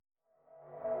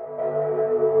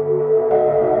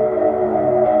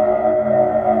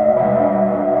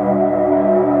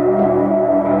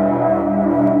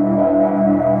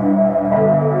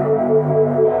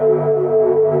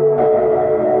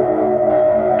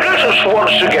us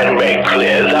once again make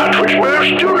clear that which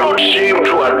most do not seem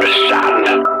to understand.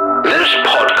 This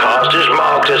podcast is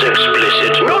marked as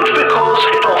explicit, not because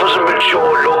it offers a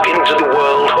mature look into the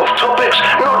world of topics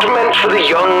not meant for the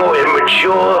young or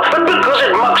immature, but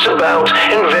because it mucks about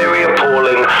in very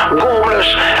appalling, gormless,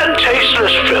 and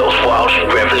tasteless filth whilst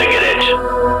reveling in it.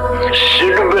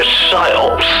 Cinema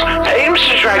Psyops aims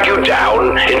to drag you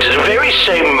down into the very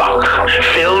same muck,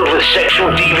 filled with sexual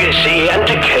deviancy and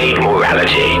decayed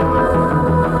morality.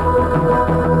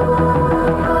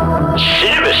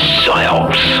 Cinema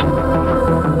Psyops.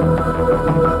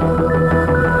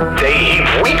 They heap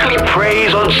weekly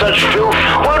praise on such filth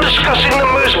while discussing the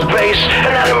most base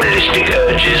and animalistic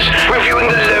urges, reviewing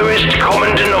the lowest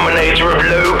common denominator of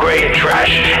low-grade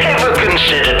trash ever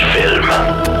considered film.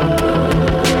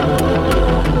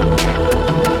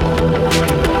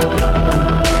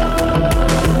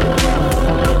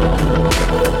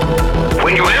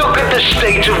 When you look at the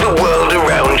state of the world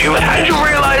around you and you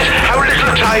realize how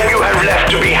little time you have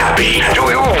left to be happy, do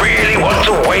you really want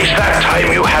to waste that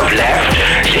time you have left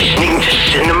listening to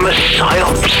Cinema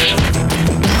Psyops?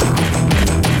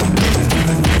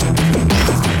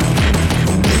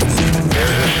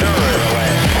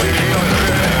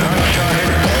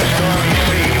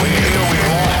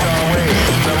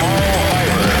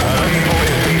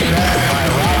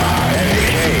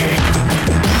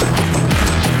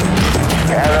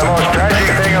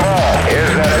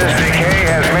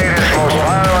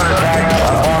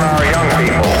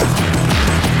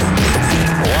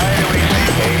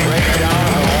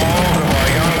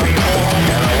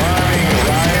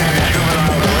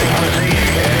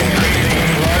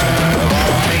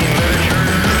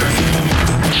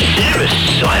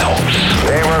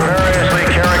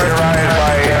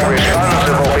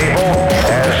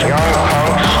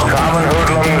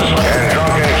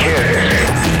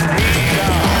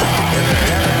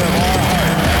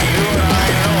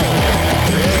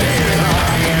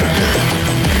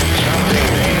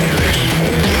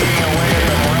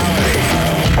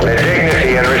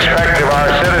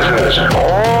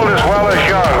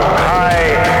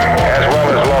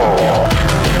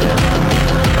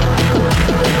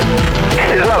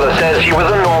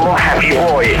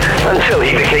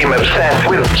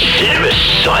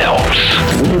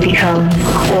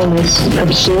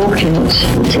 Absorbed in it.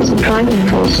 It is a driving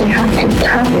force. You have to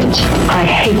have it. I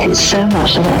hate it so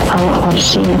much that I've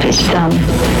seen this done to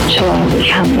the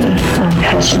camera and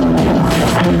personal level.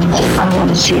 And I want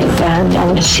to see it banned. I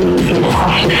want to see it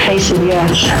off the face of the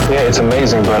earth. Yeah, it's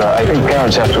amazing, but I think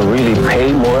parents have to really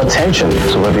pay more attention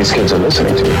to what these kids are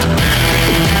listening to.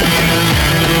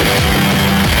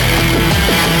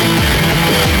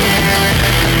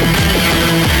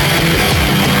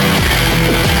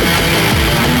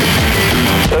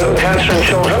 Cancer in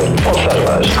children? What's that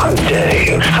about? How dare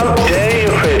you? How dare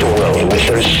you create a world in which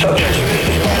there is such a... It's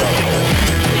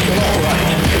not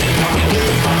right.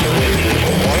 It's utterly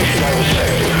evil. Why should I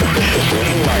respect a capricious,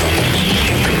 mean-minded,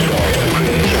 stupid God who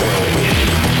creates a world which is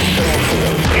so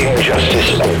full of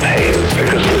injustice and pain?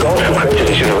 Because the God who created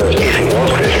this universe, if he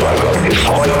was created by God, is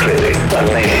quite clearly a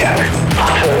maniac.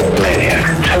 Utter maniac.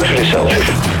 Totally selfish.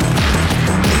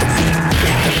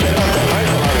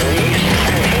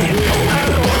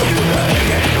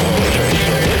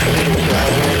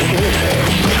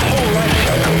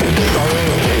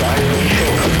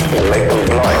 Make them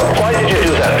blind. Why did you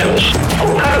do that to us?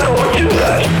 How did God do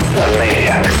that? A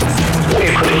maniac. We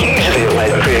could easily have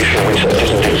made a creation which that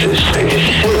doesn't exist. It is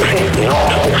simply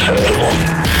not acceptable.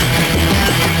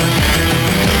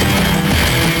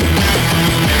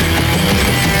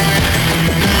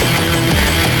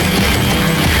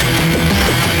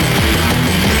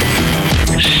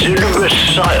 Cinema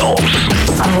Psyops.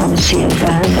 I want to see it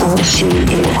banned. I want to see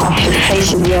it off the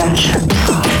face of the earth.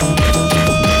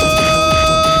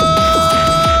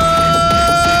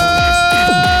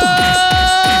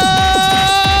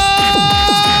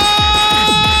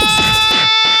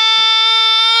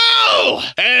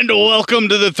 Welcome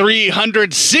to the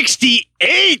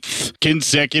 368th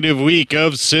consecutive week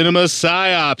of Cinema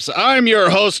Psyops. I'm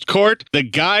your host, Court, the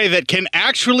guy that can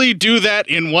actually do that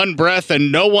in one breath and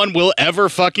no one will ever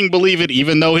fucking believe it,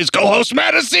 even though his co-host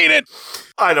Matt has seen it.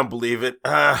 I don't believe it.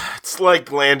 It's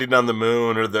like landing on the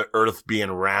moon or the Earth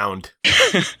being round.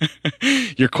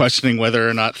 You're questioning whether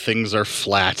or not things are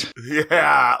flat.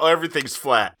 Yeah, everything's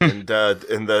flat. And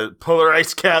the polar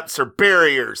ice caps are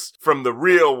barriers from the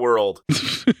real world.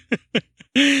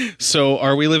 So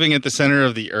are we living at the center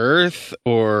of the Earth,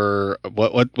 or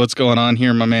what's going on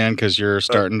here, my man? Because you're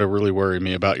starting to really worry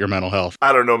me about your mental health.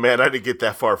 I don't know, man. I didn't get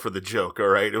that far for the joke, all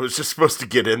right? It was just supposed to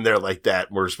get in there like that,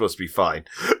 and we're supposed to be fine.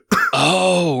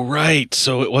 Oh, right.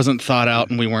 So it wasn't thought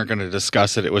out and we weren't going to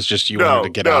discuss it. It was just you wanted to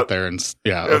get out there and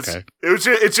okay.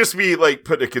 It's just me like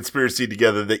putting a conspiracy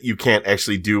together that you can't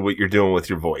actually do what you're doing with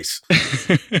your voice.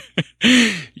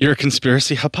 You're a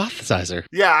conspiracy hypothesizer.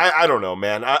 Yeah, I don't know,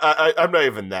 man. I'm not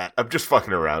even that. I'm just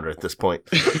fucking around at this point.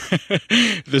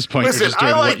 At this point, you're just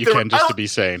doing what you can just to be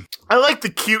sane. I like the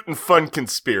cute and fun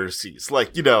conspiracies,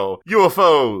 like,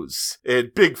 UFOs and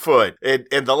Bigfoot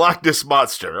and the Loch Ness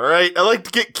Monster, all right? I like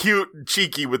to get cute and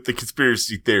cheeky with the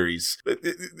conspiracy theories.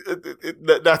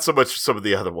 Not so much some of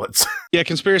the other ones. Yeah,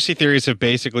 conspiracy theories have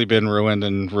basically been ruined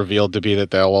and revealed to be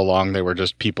that all along they were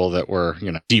just people that were,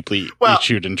 deeply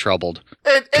issued and troubled.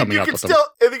 And you can still,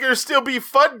 and there still be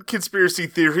fun conspiracy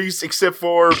theories, except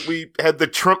for we had the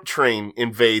Trump train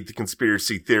invade the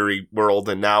conspiracy theory world,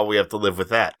 and now we have to live with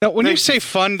that. Now, when you say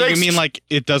fun, do you mean like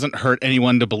it doesn't hurt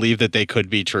anyone to believe that they could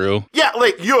be true? Yeah,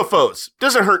 like UFOs.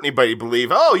 Doesn't hurt anybody to believe,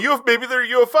 maybe they're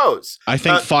UFOs. I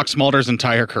think Fox Mulder's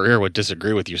entire career would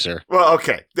disagree with you, sir. Well,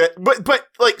 okay. But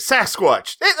like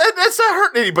Sasquatch, that's not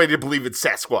hurting anybody to believe in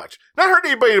Sasquatch. Not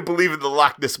hurting anybody to believe in the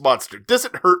Loch Ness Monster. It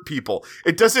doesn't hurt people.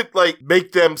 It doesn't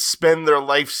make them spend their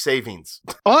life savings.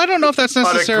 Oh, I don't know if that's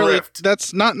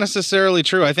not necessarily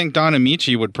true. I think Don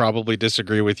Amici would probably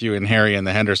disagree with you and Harry and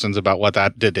the Hendersons about what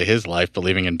that did to his life,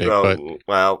 believing in Bigfoot. Oh,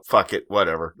 well, fuck it.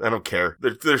 Whatever. I don't care.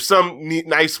 There's some neat,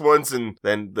 nice ones, and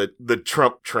then the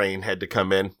Trump train had to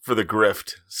come in for the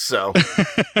grift. So.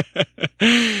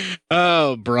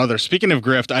 Oh, brother. Speaking of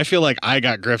grift, I feel like I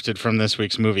got grifted from this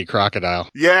week's movie, Crocodile.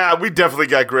 Yeah, we definitely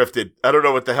got grifted. I don't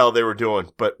know what the hell they were doing,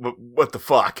 but what the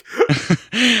fuck?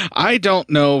 I don't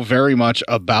know very much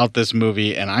about this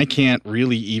movie, and I can't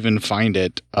really even find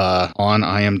it on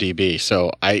IMDb.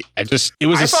 So I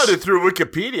found it through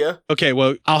Wikipedia. Okay,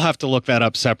 well, I'll have to look that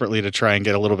up separately to try and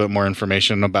get a little bit more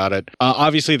information about it.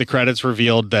 Obviously, the credits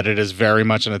revealed that it is very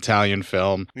much an Italian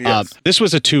film. Yes. This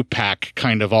was a 2-pack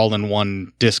kind of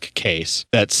all-in-one disc case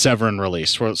that Severin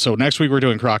released. So next week we're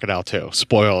doing Crocodile 2.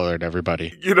 Spoiler alert,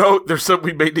 everybody. There's something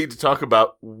we may need to talk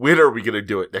about. When are we going to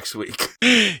do it next week?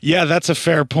 Yeah, that's a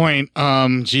fair point.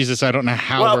 Jesus, I don't know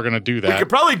how we're going to do that. We could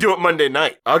probably do it Monday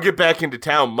night. I'll get back into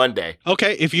town Monday.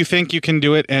 Okay, if you think you can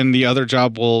do it and the other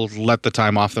job will let the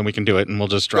time off, then we can do it and we'll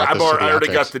just drop this to the I already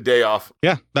outtakes. got the day off.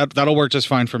 Yeah, that'll work just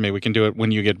fine for me. We can do it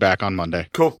when you get back on Monday.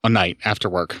 Cool. A night after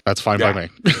work. That's fine by me.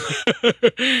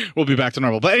 We'll be back to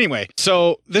normal. But anyway,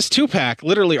 so this 2-pack,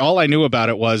 literally all I knew about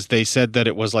it was they said that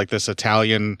it was like this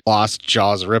Italian Lost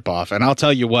Jaws ripoff. And I'll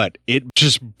tell you what, it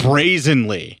just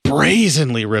brazenly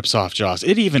rips off Jaws.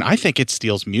 I think it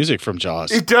steals music from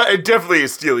Jaws. It definitely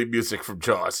is stealing music from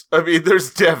Jaws. I mean,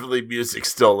 there's definitely music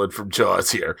stolen from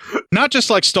Jaws here. Not just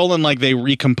like stolen, like they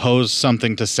recompose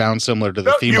something to sound similar to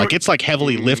the theme. Like it's like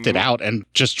heavily lifted out and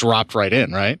just dropped right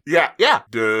in, right? Yeah.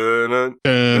 Dun-dun,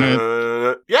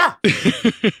 dun-dun. Yeah.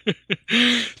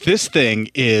 This thing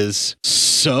is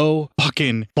so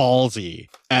fucking ballsy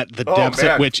at the depths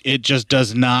at which it just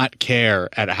does not care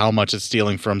at how much it's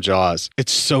stealing from Jaws.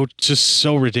 It's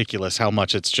so ridiculous how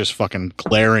much it's just fucking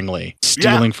glaringly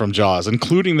stealing from Jaws,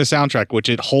 including the soundtrack, which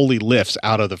it wholly lifts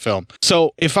out of the film.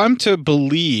 So if I'm to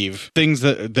believe things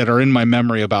that are in my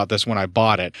memory about this when I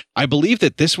bought it, I believe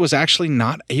that this was actually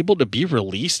not able to be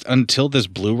released until this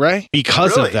Blu-ray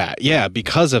because of that. Yeah,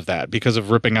 because of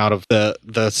ripping out of the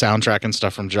soundtrack and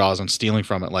stuff from Jaws and stealing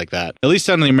from it like that. At least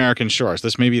on the American shores.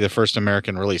 This may be the first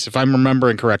American release, if I'm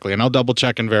remembering correctly, and I'll double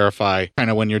check and verify kind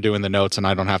of when you're doing the notes and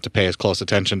I don't have to pay as close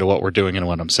attention to what we're doing and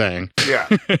what I'm saying. Yeah.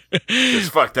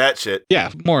 Just fuck that shit.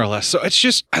 Yeah, more or less. So it's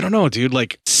just, I don't know, dude,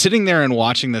 like sitting there and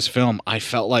watching this film, I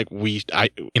felt like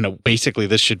basically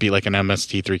this should be like an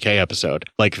MST3K episode.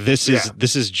 Like this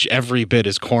is every bit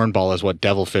as cornball as what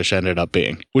Devilfish ended up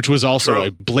being, which was also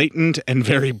a blatant and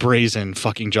very brazen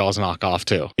fucking Jaws knockoff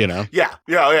too, Yeah.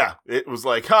 It was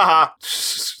like, haha.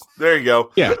 There you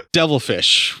go. Yeah,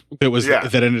 Devilfish.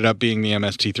 That ended up being the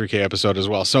MST3K episode as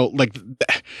well. So, like,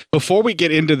 before we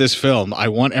get into this film, I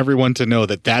want everyone to know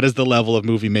that is the level of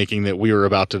movie making that we were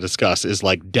about to discuss. Is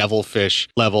like Devilfish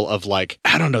level of like,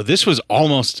 I don't know. This was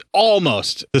almost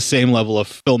the same level of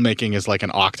filmmaking as like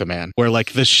an Octoman, where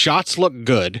like the shots look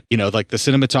good. Like the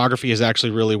cinematography is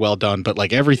actually really well done, but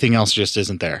like everything else just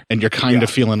isn't there, and you're kind of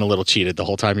feeling a little cheated the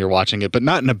whole time you're watching it, but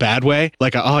not in a bad way.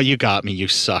 Like, oh, you got me, you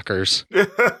suckers.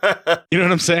 You know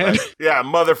what I'm saying? Yeah,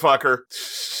 motherfucker.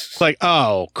 It's like,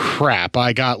 oh, crap,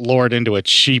 I got lured into a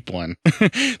cheap one.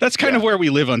 That's kind of where we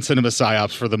live on Cinema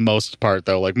Psyops for the most part,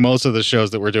 though. Like, most of the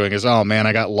shows that we're doing is, oh, man,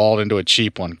 I got lulled into a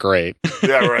cheap one. Great.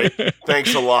 Yeah, right.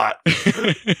 Thanks a lot.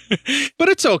 But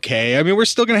it's okay. I mean, we're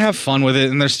still going to have fun with it,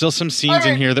 and there's still some scenes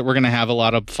in here that we're going to have a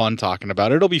lot of fun talking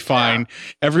about. It'll be fine.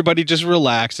 Yeah. Everybody just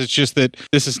relax. It's just that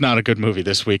this is not a good movie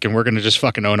this week, and we're going to just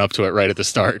fucking own up to it right at the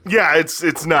start. Yeah,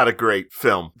 it's not a great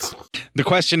film. The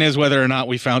question is whether or not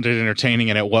we found it entertaining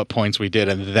and at what points we did,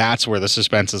 and that's where the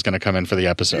suspense is going to come in for the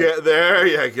episode. Yeah, there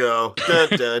you go. Dun,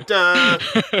 dun, dun.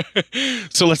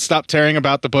 So let's stop tearing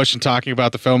about the bush and talking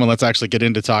about the film, and let's actually get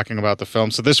into talking about the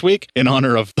film. So this week, in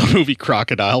honor of the movie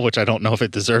Crocodile, which I don't know if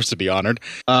it deserves to be honored,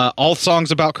 all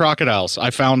songs about crocodiles.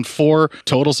 I found 4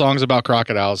 total songs about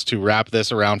crocodiles to wrap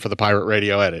this around for the Pirate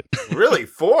Radio edit. Really?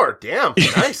 4? Damn.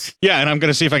 Nice. Yeah, and I'm going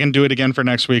to see if I can do it again for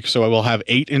next week, so I will have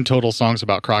 8 in total songs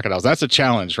about crocodiles. That's a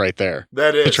challenge right there.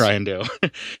 That is. To try and do.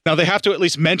 Now, they have to at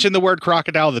least mention the word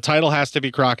crocodile, the title has to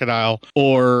be crocodile,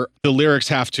 or the lyrics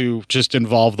have to just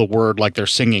involve the word like they're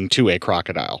singing to a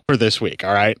crocodile for this week,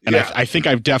 all right? And I think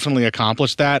I've definitely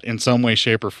accomplished that in some way,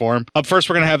 shape, or form. Up first,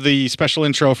 we're going to have the special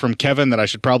intro from Kevin that I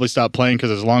should probably stop playing because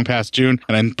it's long past June,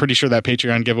 and I'm pretty sure that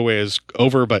Patreon giveaway is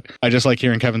over, but I just like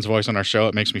hearing Kevin's voice on our show.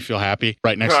 It makes me feel happy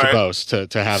right next to Bose to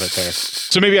have it there.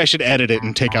 So maybe I should edit it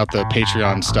and take out the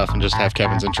Patreon stuff and just have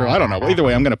Kevin's intro. I don't know. Well, either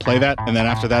way, I'm going to play that, and then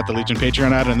after that, the Legion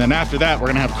Patreon ad, and then after that, we're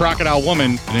going to have Crocodile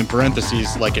Woman, and in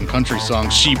parentheses, like in country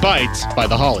songs, She Bites by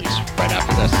the Hollies right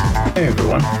after this. Hey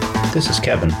everyone, this is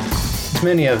Kevin. As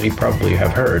many of you probably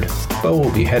have heard, Bo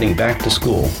will be heading back to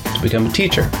school to become a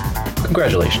teacher.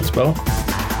 Congratulations, Bo.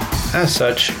 As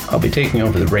such, I'll be taking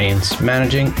over the reins,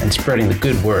 managing and spreading the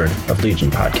good word of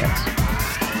Legion Podcast.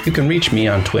 You can reach me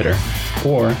on Twitter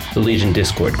or the Legion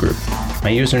Discord group.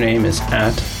 My username is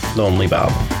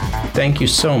 @LonelyBob. Thank you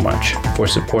so much for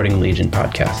supporting Legion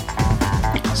Podcast.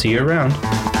 See you around.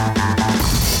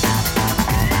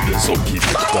 This'll keep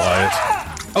it quiet.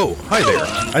 Oh, hi there.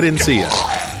 I didn't see you.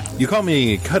 You caught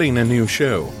me cutting a new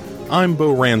show. I'm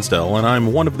Bo Ransdell, and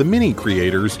I'm one of the many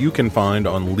creators you can find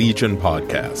on Legion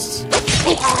Podcasts.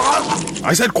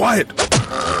 I said quiet!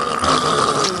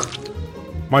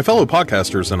 My fellow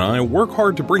podcasters and I work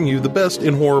hard to bring you the best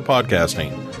in horror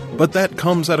podcasting, but that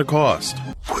comes at a cost.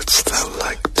 Wouldst thou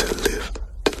like to live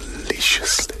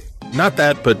deliciously? Not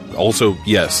that, but also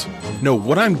yes. No,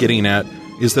 what I'm getting at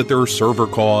is that there are server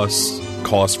costs,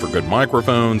 costs for good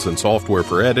microphones and software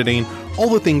for editing, all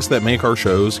the things that make our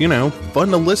shows, fun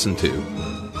to listen to.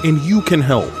 And you can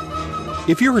help.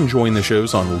 If you're enjoying the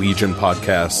shows on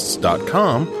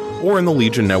legionpodcasts.com or in the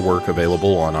Legion Network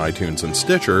available on iTunes and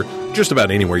Stitcher, just about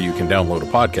anywhere you can download a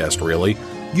podcast, really,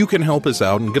 you can help us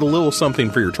out and get a little something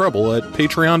for your trouble at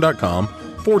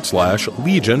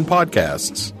patreon.com/Legion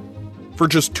Podcasts. For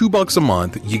just $2 a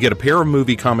month, you get a pair of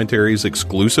movie commentaries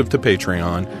exclusive to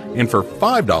Patreon, and for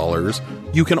 $5,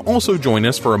 you can also join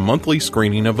us for a monthly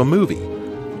screening of a movie.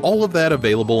 All of that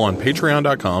available on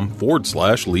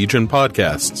patreon.com/Legion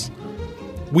Podcasts.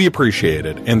 We appreciate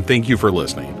it, and thank you for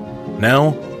listening.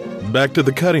 Now, back to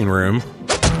the cutting room.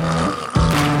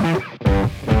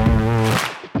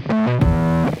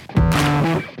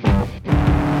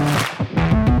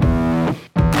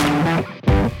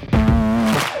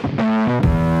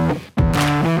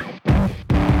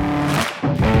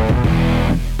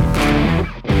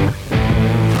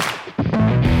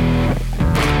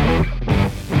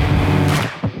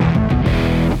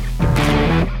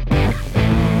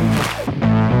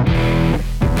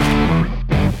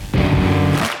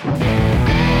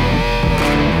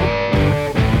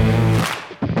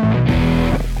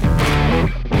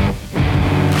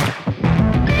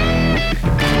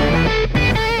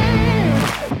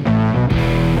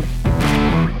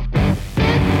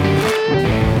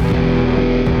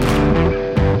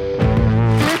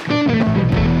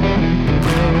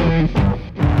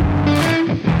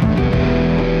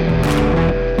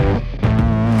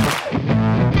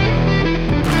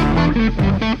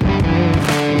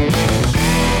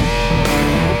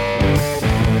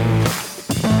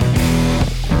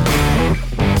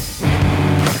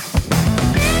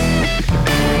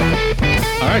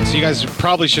 So you guys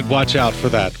probably should watch out for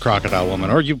that Crocodile Woman,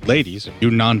 or you ladies,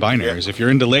 you non-binaries. If you're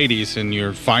into ladies and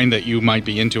you find that you might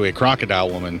be into a Crocodile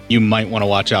Woman, you might want to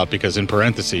watch out because in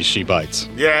parentheses, she bites.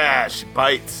 Yeah, she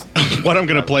bites. What I'm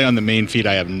going to play on the main feed,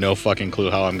 I have no fucking clue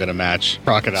how I'm going to match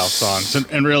Crocodile songs.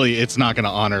 And really, it's not going to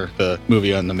honor the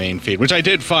movie on the main feed, which I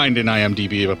did find in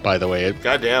IMDb, by the way.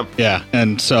 Goddamn. Yeah,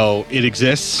 and so it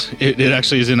exists. It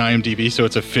actually is in IMDb, so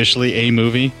it's officially a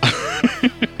movie.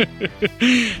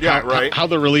 Yeah, right. How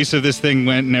the release of this thing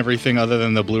went and everything other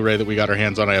than the Blu-ray that we got our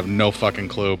hands on, I have no fucking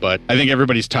clue. But I think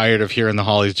everybody's tired of hearing the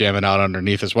Hollies jamming out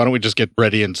underneath us. Why don't we just get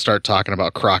ready and start talking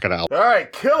about Crocodile? All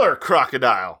right, Killer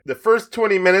Crocodile. The first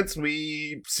 20 minutes,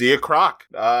 we see a croc.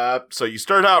 So you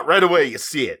start out right away, you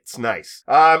see it. It's nice.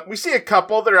 We see a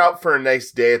couple. They're out for a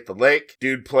nice day at the lake.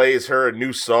 Dude plays her a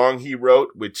new song he wrote,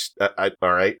 which, all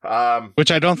right.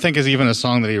 Which I don't think is even a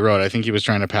song that he wrote. I think he was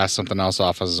trying to pass something else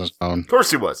off as his own. Of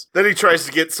course he was. Then he tries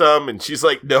to get some, and she's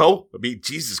like, no. I mean,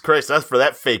 Jesus Christ, that's for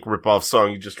that fake ripoff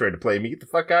song you just tried to play me. Get the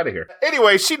fuck out of here.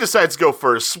 Anyway, she decides to go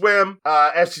for a swim.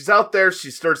 As she's out there,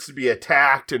 she starts to be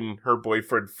attacked, and her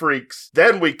boyfriend freaks.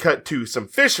 Then we cut to some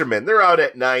fishermen. They're out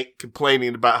at night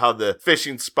complaining about how the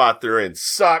fishing spot they're in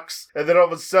sucks. And then all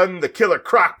of a sudden, the killer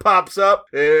croc pops up,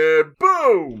 and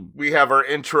boom! We have our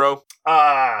intro.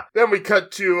 Then we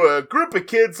cut to a group of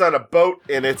kids on a boat,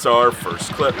 and it's our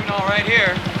first clip. Doing all right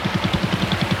here.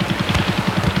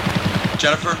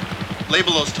 Jennifer,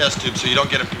 label those test tubes so you don't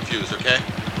get them confused, okay?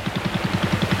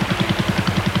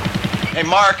 Hey,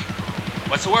 Mark.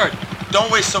 What's the word?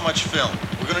 Don't waste so much film.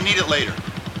 We're gonna need it later.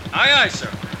 Aye, aye,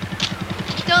 sir.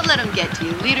 Don't let him get to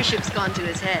you. Leadership's gone to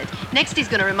his head. Next, he's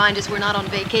gonna remind us we're not on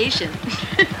vacation.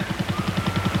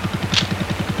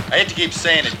 I hate to keep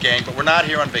saying it, gang, but we're not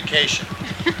here on vacation.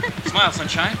 Smile,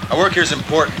 sunshine. Our work here is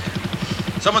important.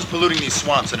 Someone's polluting these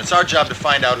swamps, and it's our job to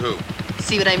find out who.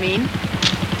 See what I mean?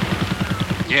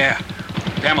 Yeah.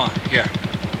 Pamela, here.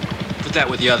 Put that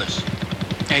with the others.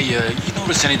 Hey, you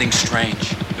notice anything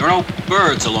strange? There are no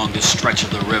birds along this stretch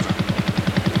of the river.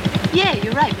 Yeah,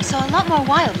 you're right. We saw a lot more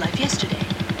wildlife yesterday.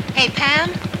 Hey,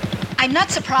 Pam, I'm not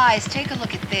surprised. Take a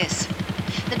look at this.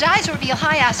 The dyes reveal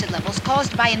high acid levels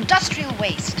caused by industrial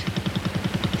waste.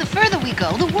 The further we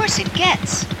go, the worse it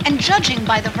gets. And judging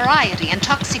by the variety and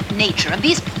toxic nature of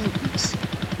these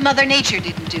pollutants, Mother Nature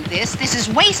didn't do this. This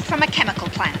is waste from a chemical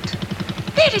plant.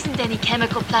 There isn't any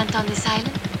chemical plant on this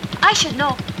island. I should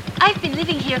know. I've been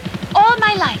living here all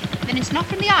my life. Then it's not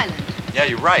from the island. Yeah,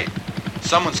 you're right.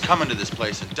 Someone's coming to this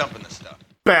place and dumping this stuff.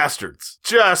 Bastards.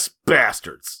 Just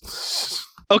bastards.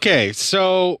 Okay,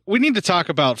 so we need to talk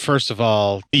about, first of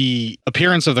all, the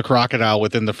appearance of the crocodile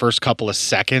within the first couple of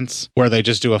seconds, where they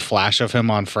just do a flash of him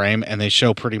on frame and they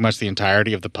show pretty much the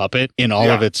entirety of the puppet in all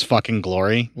of its fucking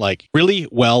glory. Like, really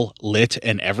well lit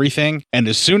and everything. And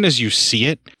as soon as you see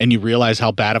it and you realize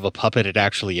how bad of a puppet it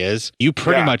actually is, you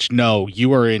pretty much know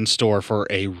you are in store for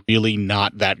a really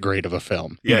not that great of a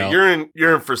film. Yeah, you know?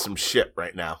 you're in for some shit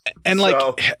right now. And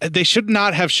they should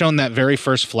not have shown that very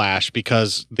first flash,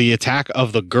 because the attack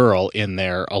of the girl in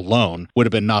there alone would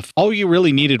have been enough. All you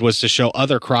really needed was to show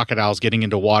other crocodiles getting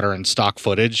into water in stock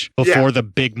footage before the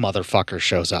big motherfucker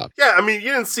shows up. Yeah, I mean, you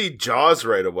didn't see Jaws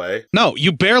right away. No,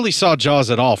 you barely saw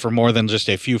Jaws at all for more than just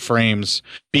a few frames,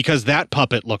 because that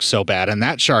puppet looked so bad and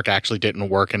that shark actually didn't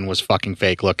work and was fucking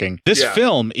fake looking. This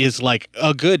film is like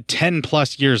a good 10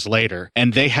 plus years later,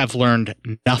 and they have learned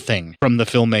nothing from the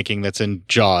filmmaking that's in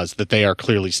Jaws that they are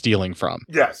clearly stealing from.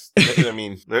 Yes. I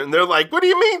mean, they're like, what do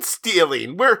you mean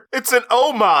stealing? It's an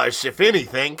homage, if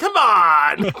anything. Come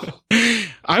on.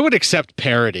 I would accept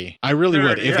parody. I really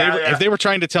would. If they were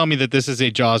trying to tell me that this is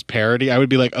a Jaws parody, I would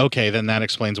be like, okay, then that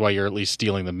explains why you're at least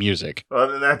stealing the music. Well,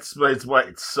 then that explains why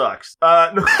it sucks.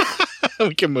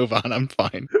 We can move on. I'm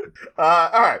fine.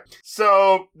 All right.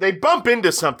 So they bump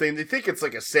into something. They think it's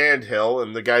like a sand hill,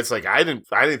 and the guy's like, I didn't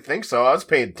think so. I was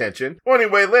paying attention. Well,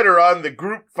 anyway, later on, the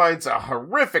group finds a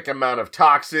horrific amount of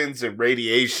toxins and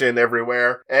radiation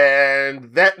everywhere.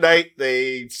 And that night,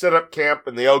 they set up camp,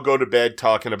 and they all go to bed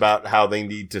talking about how they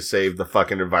need to save the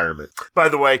fucking environment. By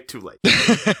the way, too late.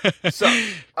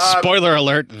 Spoiler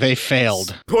alert, they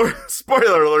failed.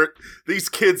 Spoiler alert, these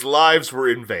kids' lives were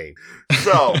in vain.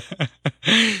 So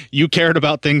you cared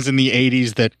about things in the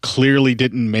 80s that clearly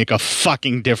didn't make a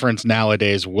fucking difference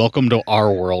nowadays. Welcome to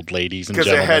our world, ladies and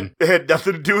gentlemen. Because it had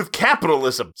nothing to do with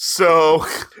capitalism. So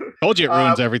told you it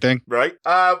ruins everything. Right.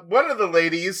 One of the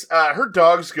ladies, her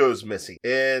dogs goes missing.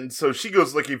 And so she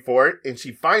goes looking for it, and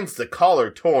she finds the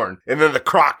collar torn. And then the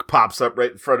croc pops up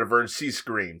right in front of her, and she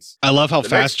screams. I love how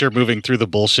fast you're moving through the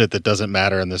bullshit that doesn't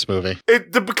matter in this movie.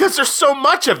 Because there's so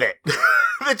much of it.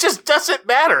 It just doesn't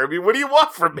matter. I mean, what do you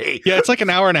want from me? Yeah, it's like an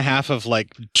hour and a half of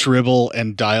like dribble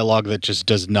and dialogue that just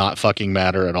does not fucking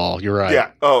matter at all. You're right.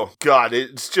 Yeah. Oh, God.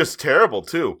 It's just terrible,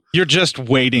 too. You're just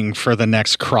waiting for the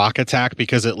next croc attack,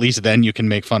 because at least then you can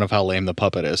make fun of how lame the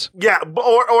puppet is. Yeah,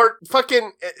 or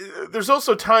fucking, there's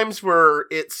also times where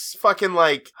it's fucking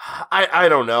like, I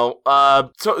don't know,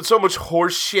 so much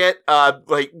horse shit,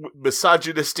 like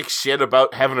misogynistic shit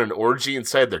about having an orgy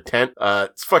inside their tent.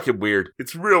 It's fucking weird.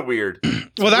 It's real weird. weird.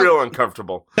 Well, real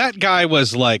uncomfortable. That guy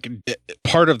was like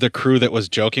part of the crew that was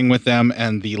joking with them,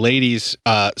 and the ladies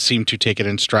seemed to take it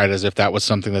in stride as if that was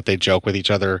something that they joke with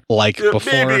each other like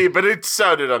before. Maybe, but it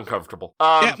sounded uncomfortable.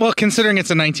 Yeah, well, considering it's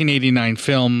a 1989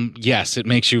 film, yes, it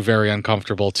makes you very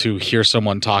uncomfortable to hear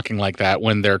someone talking like that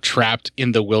when they're trapped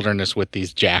in the wilderness with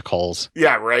these jackholes.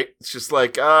 Yeah, right. It's just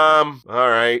like, all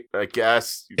right, I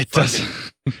guess. It does.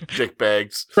 Dick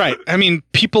bags. Right. I mean,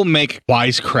 people make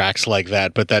wisecracks like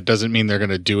that, but that doesn't mean they're going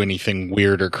to do anything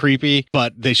weird or creepy.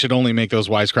 But they should only make those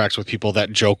wisecracks with people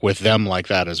that joke with them like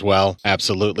that as well.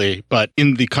 Absolutely. But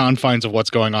in the confines of what's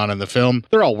going on in the film,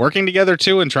 they're all working together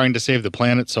too and trying to save the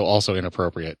planet, so also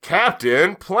inappropriate.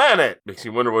 Captain Planet. Makes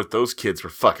you wonder what those kids were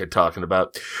fucking talking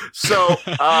about. So,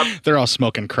 they're all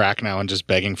smoking crack now and just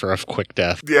begging for a quick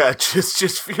death. Yeah,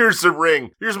 just here's the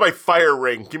ring. Here's my fire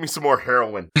ring. Give me some more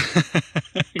heroin.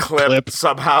 Clip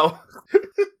somehow.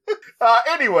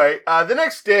 Anyway, the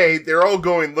next day, they're all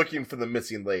going looking for the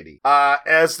missing lady.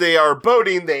 As they are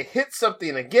boating, they hit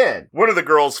something again. One of the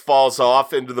girls falls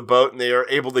off into the boat, and they are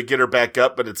able to get her back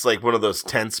up, but it's like one of those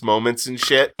tense moments and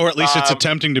shit. Or at least it's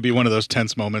attempting to be one of those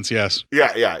tense moments, yes.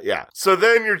 Yeah. So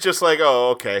then you're just like, oh,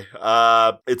 okay.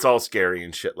 It's all scary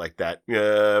and shit like that.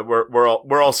 We're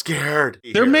all scared.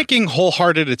 They're making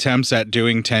wholehearted attempts at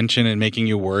doing tension and making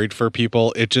you worried for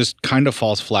people. It just kind of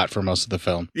falls flat for most of the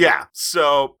film. Yeah.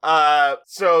 So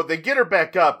they get her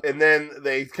back up, and then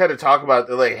they kind of talk about it.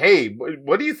 They're like, hey,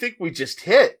 what do you think we just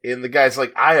hit? And the guy's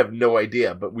like, I have no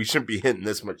idea, but we shouldn't be hitting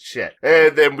this much shit.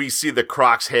 And then we see the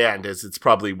Croc's hand as it's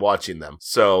probably watching them.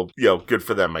 So, good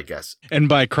for them, I guess. And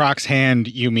by Croc's hand,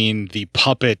 you mean the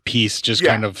puppet piece just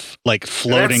kind of like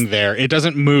floating there. It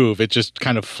doesn't move. It just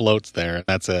kind of floats there.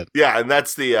 That's it. Yeah, and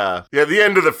that's the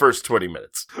end of the first 20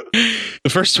 minutes. The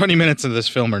first 20 minutes of this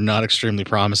film are not extremely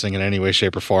promising in any way,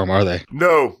 shape, or form, are they?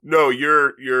 No,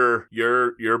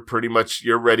 you're pretty much,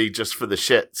 you're ready just for the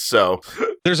shit. So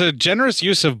there's a generous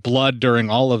use of blood during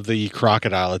all of the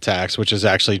crocodile attacks, which is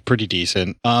actually pretty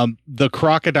decent. The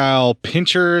crocodile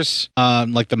pinchers,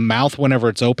 like the mouth whenever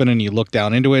it's open and you look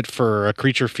down into it, for a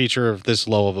creature feature of this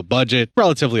low of a budget,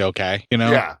 relatively okay,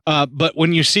 Yeah. But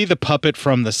when you see the puppet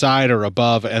from the side or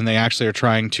above, and they actually are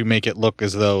trying to make it look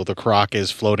as though the croc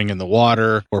is floating in the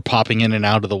water or popping in and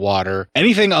out of the water,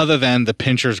 anything other than the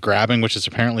pinchers grabbing, which is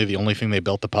apparently the only thing they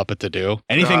built the puppet to do,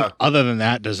 anything other than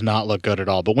that does not look good at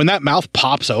all. But when that mouth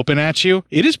pops open at you,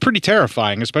 it is pretty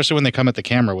terrifying, especially when they come at the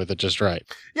camera with it just right.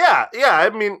 Yeah. I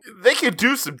mean, they could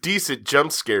do some decent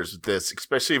jump scares with this,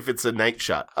 especially if it's a night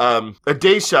shot. A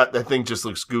day shot, that thing just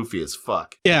looks goofy as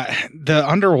fuck. Yeah, the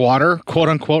underwater,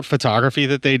 quote-unquote, photography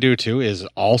that they do, too, is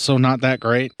also not that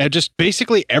great. And just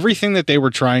basically everything that they were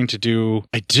trying to do,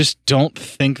 I just don't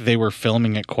think they were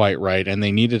filming it quite right, and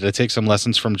they needed to take some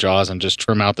lessons from Jaws and just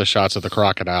trim out the shots of the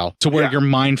crocodile to where your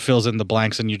mind fills in the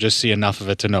blanks and you just see enough of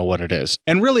it to know what it is.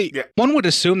 And really, one would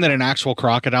assume that an actual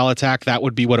crocodile attack, that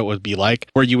would be what it would be like,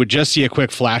 where you would just see a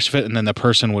quick flash of it and then the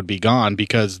person would be gone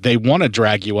because they want to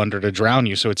drag you under to drown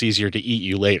you so it's easier to eat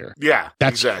you later. Yeah,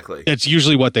 exactly. That's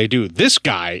usually what they do. This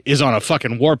guy is on a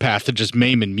fucking warpath to just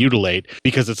maim and mutilate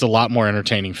because it's a lot more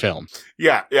entertaining film.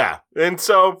 Yeah. And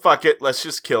so, fuck it. Let's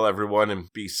just kill everyone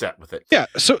and be set with it. Yeah,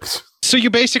 so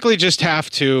you basically just have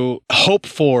to hope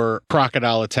for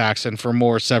crocodile attacks and for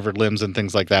more severed limbs and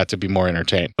things like that to be more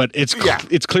entertained. But it's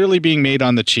clearly being made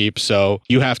on the cheap, so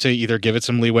you have to either give it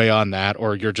some leeway on that,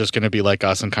 or you're just going to be like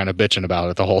us and kind of bitching about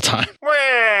it the whole time.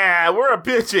 We're a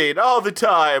bitching all the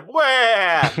time.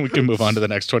 We can move on to the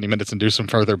next 20 minutes and do some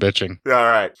further bitching. All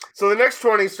right. So the next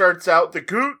 20 starts out, the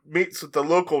Goot meets with the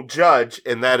local judge,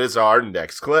 and that is our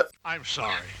next clip. I'm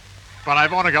sorry, but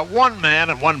I've only got one man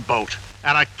and one boat,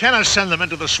 and I cannot send them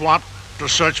into the swamp to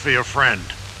search for your friend.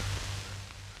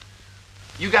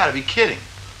 You gotta be kidding.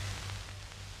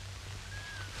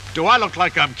 Do I look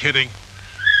like I'm kidding?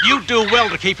 You do well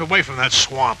to keep away from that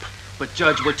swamp. But,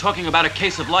 Judge, we're talking about a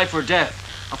case of life or death.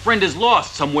 A friend is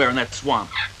lost somewhere in that swamp.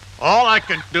 All I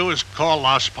can do is call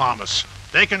Las Palmas.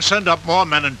 They can send up more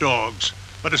men and dogs,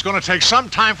 but it's going to take some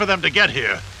time for them to get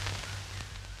here.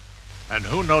 And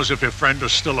who knows if your friend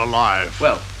is still alive.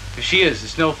 Well, if she is,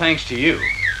 it's no thanks to you.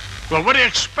 Well, what do you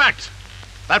expect?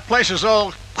 That place is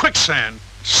all quicksand,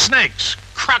 snakes,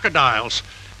 crocodiles.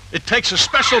 It takes a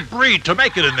special breed to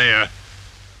make it in there.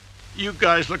 You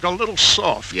guys look a little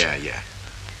soft. Yeah.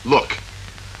 Look,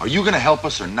 are you going to help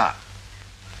us or not?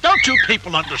 Don't you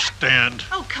people understand?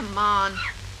 Oh, come on.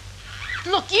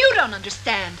 Look, you don't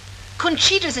understand.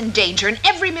 Conchita's in danger, and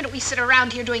every minute we sit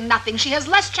around here doing nothing, she has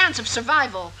less chance of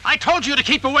survival. I told you to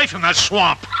keep away from that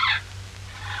swamp.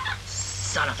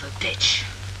 Son of a bitch.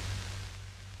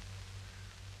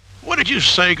 What did you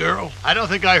say, girl? I don't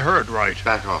think I heard right.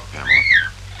 Back off, Pamela.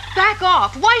 Back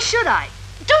off? Why should I?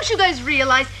 Don't you guys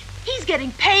realize he's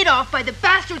getting paid off by the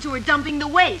bastards who are dumping the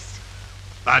waste?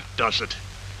 That does it.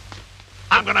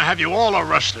 I'm gonna have you all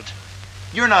arrested.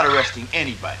 You're not arresting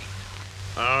anybody.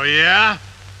 Oh, yeah?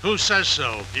 Who says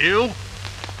so? You?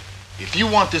 If you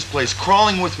want this place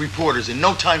crawling with reporters in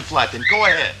no time flat, then go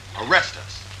ahead. Arrest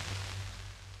us.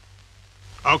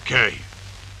 Okay.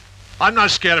 I'm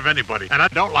not scared of anybody, and I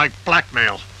don't like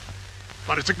blackmail.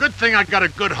 But it's a good thing I got a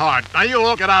good heart. Now you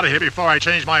all get out of here before I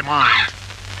change my mind.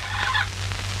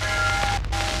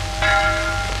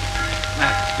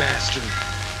 That bastard.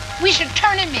 We should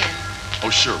turn him in.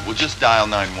 Oh, sure. We'll just dial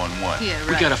 911. Yeah,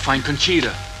 We right. gotta find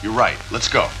Conchita. You're right. Let's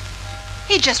go.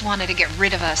 He just wanted to get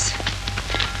rid of us.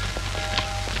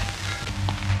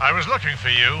 I was looking for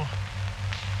you.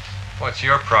 What's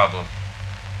your problem?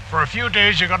 For a few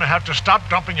days, you're gonna have to stop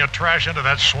dumping your trash into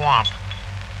that swamp.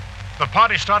 The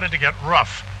party started to get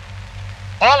rough.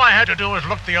 All I had to do was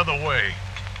look the other way.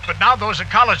 But now those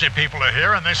ecology people are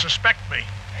here and they suspect me.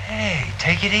 Hey,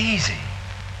 take it easy.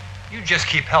 You just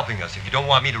keep helping us if you don't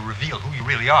want me to reveal who you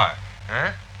really are.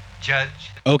 Huh?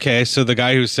 Judge? Okay, so the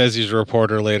guy who says he's a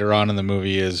reporter later on in the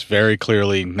movie is very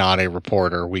clearly not a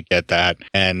reporter. We get that.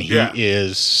 And he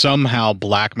is somehow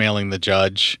blackmailing the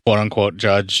judge, quote unquote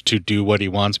judge, to do what he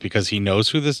wants because he knows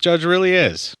who this judge really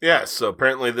is. Yeah, so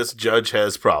apparently this judge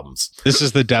has problems. This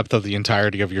is the depth of the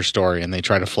entirety of your story, and they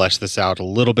try to flesh this out a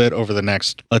little bit over the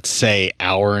next, let's say,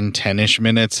 hour and 10-ish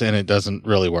minutes, and it doesn't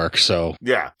really work. So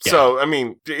So, I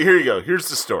mean, here you go. Here's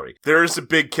the story. There's a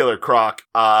big killer croc.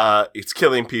 It's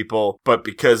killing people, but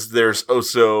because there's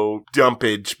also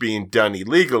dumpage being done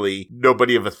illegally,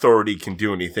 nobody of authority can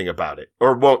do anything about it,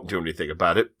 or won't do anything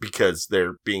about it, because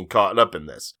they're being caught up in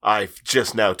this. I've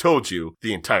just now told you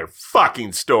the entire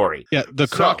fucking story. Yeah, the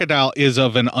crocodile is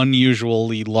of an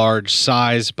unusually large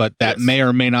size, but that may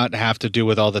or may not have to do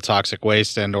with all the toxic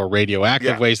waste and or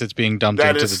radioactive waste that's being dumped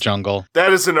into the jungle.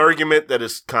 That is an argument that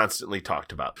is constantly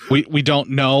talked about. We don't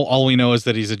know. All we know is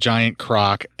that he's a giant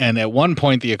croc, and at one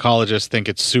point the ecologists think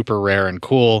it's super rare and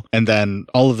cool, and then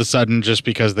all of a sudden, just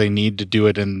because they need to do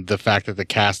it and the fact that the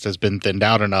cast has been thinned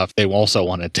out enough, they also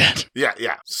want it dead.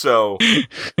 Yeah. So,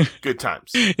 good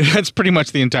times. That's pretty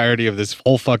much the entirety of this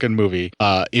whole fucking movie,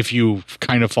 if you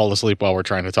kind of fall asleep while we're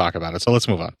trying to talk about it. So let's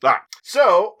move on.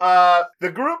 So,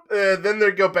 the group, then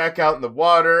they go back out in the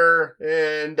water,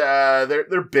 and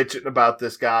they're bitching about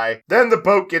this guy. Then the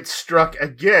boat gets struck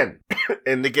again,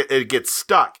 and it gets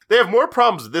stuck. They have more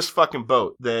problems with this fucking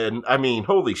boat than, I mean,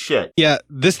 holy shit. Yeah,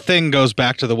 this thing goes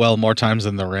back to the well more times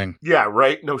than the ring. Yeah,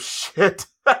 right? No shit.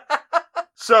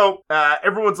 So,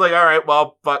 everyone's like, all right,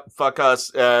 well, fuck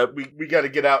us. We got to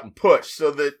get out and push.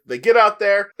 So they get out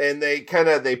there and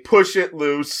they push it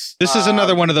loose. This is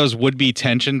another one of those would-be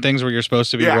tension things where you're supposed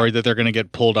to be worried that they're going to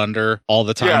get pulled under all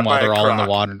the time while they're all in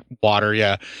the water.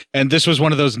 Yeah. And this was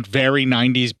one of those very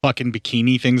 90s fucking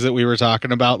bikini things that we were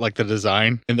talking about, like the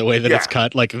design and the way that it's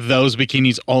cut. Like those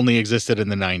bikinis only existed in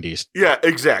the 90s. Yeah,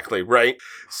 exactly. Right.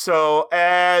 So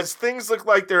as things look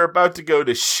like they're about to go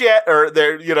to shit, or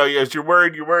they're, as you're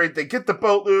worried, they get the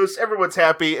boat loose, everyone's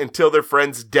happy until their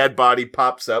friend's dead body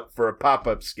pops up for a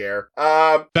pop-up scare.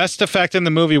 Best effect in the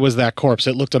movie was that corpse.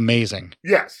 It looked amazing.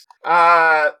 Yes.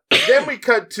 Then we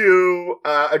cut to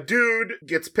a dude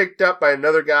gets picked up by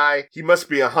another guy. He must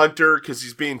be a hunter because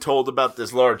he's being told about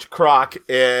this large croc,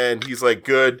 and he's like,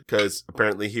 good, because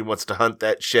apparently he wants to hunt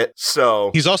that shit.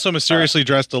 So he's also mysteriously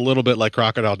dressed a little bit like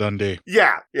Crocodile Dundee.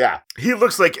 Yeah. He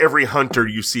looks like every hunter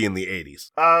you see in the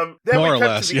 80s. More or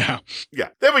less, yeah. Yeah.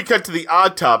 Then we cut to the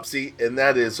autopsy, and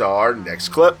that is our next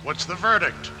clip. What's the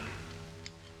verdict?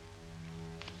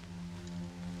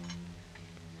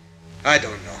 I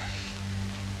don't know.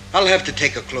 I'll have to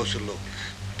take a closer look.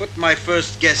 But my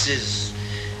first guess is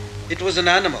it was an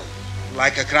animal,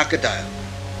 like a crocodile.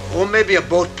 Or maybe a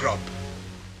boat prop.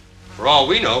 For all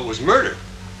we know, it was murder.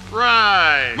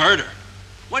 Right. Murder?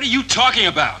 What are you talking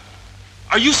about?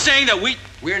 Are you saying that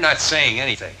We're not saying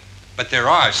anything. But there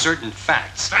are certain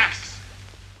facts.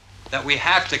 That we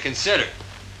have to consider.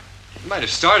 You might have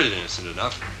started innocent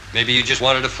enough. Maybe you just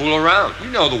wanted to fool around. You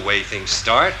know the way things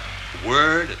start. A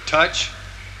word, a touch.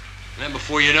 And then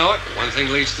before you know it, one thing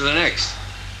leads to the next.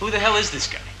 Who the hell is this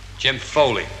guy? Jim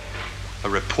Foley, a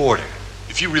reporter.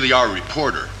 If you really are a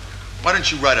reporter, why don't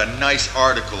you write a nice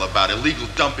article about illegal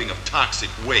dumping of toxic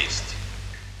waste?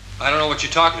 I don't know what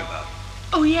you're talking about.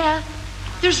 Oh, yeah?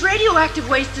 There's radioactive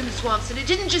waste in the swamps, and it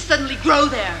didn't just suddenly grow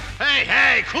there.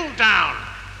 Hey, cool down.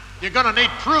 You're gonna need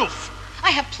proof. I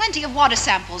have plenty of water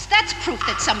samples. That's proof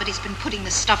that somebody's been putting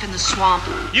this stuff in the swamp.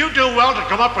 You do well to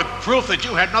come up with proof that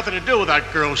you had nothing to do with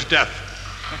that girl's death.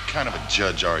 kind of a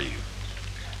judge are you?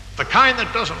 The kind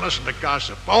that doesn't listen to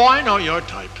gossip. Oh, I know your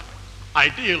type.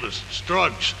 Idealists,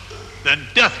 drugs. Then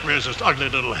death rears its ugly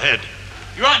little head.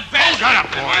 You're on bed. Oh, shut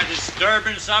up, Am boy. I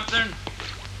disturbing something?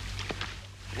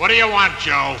 What do you want,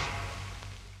 Joe?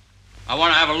 I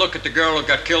want to have a look at the girl who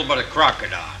got killed by the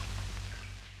crocodile.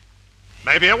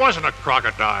 Maybe it wasn't a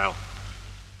crocodile.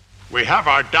 We have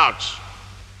our doubts.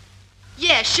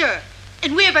 Yeah, sure.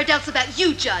 And we have our doubts about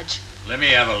you, Judge. Let me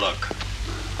have a look.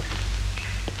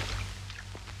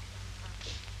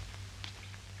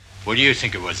 What do you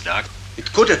think it was, Doc?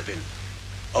 It could have been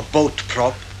a boat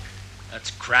prop. That's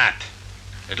crap.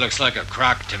 It looks like a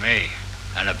croc to me.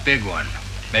 And a big one.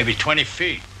 Maybe 20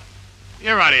 feet.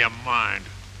 You're out of your mind.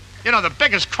 You know, the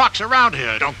biggest crocs around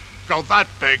here don't go that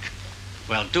big.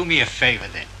 Well, do me a favor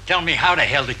then. Tell me, how the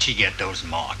hell did she get those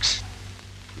marks?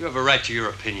 You have a right to your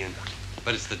opinion,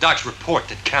 but it's the doc's report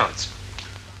that counts.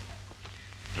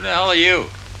 Who the hell are you?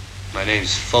 My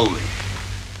name's Foley.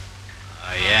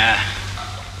 Oh, yeah?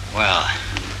 Well,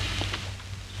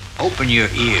 open your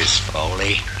ears,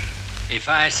 Foley. If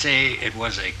I say it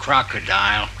was a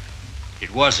crocodile,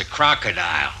 it was a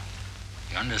crocodile.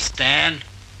 You understand?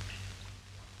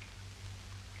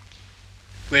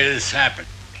 Where did this happen?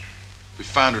 We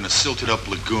found her in a silted-up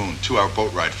lagoon, 2-hour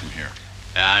boat ride from here.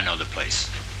 Yeah, I know the place.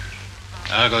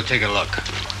 I'll go take a look.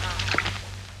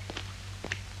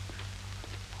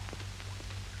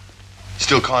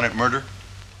 Still calling it murder?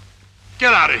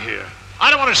 Get out of here. I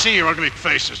don't want to see your ugly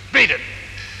faces. Beat it.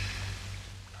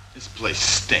 This place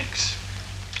stinks.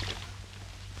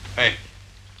 Hey,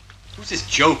 who's this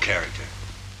Joe character?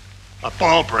 A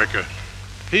ball breaker.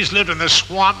 He's lived in this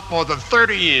swamp more than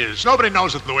 30 years. Nobody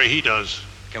knows it the way he does.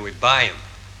 Can we buy him?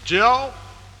 Joe?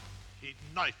 He'd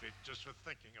knife it just for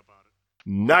thinking about it.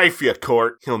 Knife ya,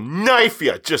 Court. He'll knife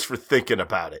ya just for thinking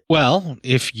about it. Well,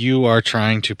 if you are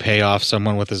trying to pay off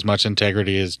someone with as much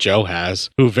integrity as Joe has,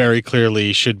 who very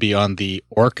clearly should be on the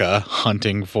orca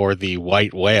hunting for the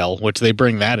white whale, which they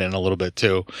bring that in a little bit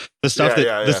too. The stuff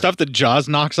the stuff that Jaws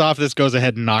knocks off, this goes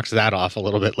ahead and knocks that off a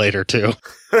little bit later too.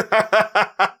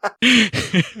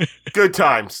 Good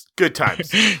times. Good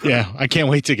times. Yeah, I can't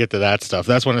wait to get to that stuff.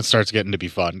 That's when it starts getting to be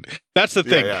fun. That's the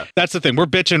thing. Yeah. That's the thing. We're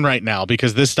bitching right now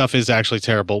because this stuff is actually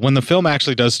terrible. When the film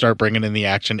actually does start bringing in the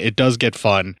action, it does get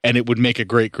fun, and it would make a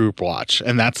great group watch.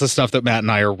 And that's the stuff that Matt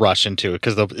and I are rushing to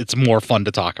because it's more fun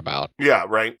to talk about. Yeah,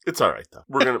 right. It's all right though.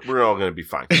 We're all gonna be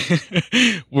fine.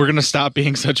 We're gonna stop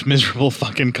being such miserable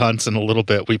fucking cunts in a little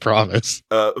bit. We promise.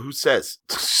 Who says?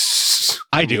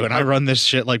 I do, and I run this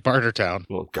shit like Bartertown.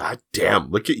 Well, goddamn!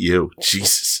 Look at you,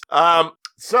 Jesus.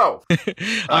 So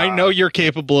I know you're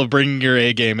capable of bringing your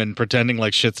A game and pretending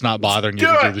like shit's not bothering you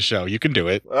to do the show. You can do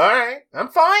it. All right, I'm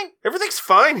fine. Everything's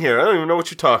fine here. I don't even know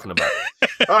what you're talking about.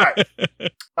 All right.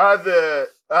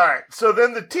 All right. So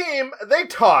then the team, they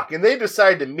talk and they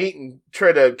decide to meet and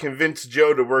try to convince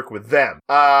Joe to work with them.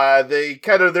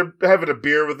 They're having a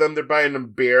beer with them. They're buying them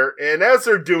beer. And as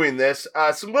they're doing this,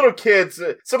 some little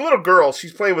girl,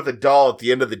 she's playing with a doll at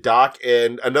the end of the dock,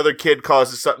 and another kid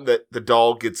causes something that the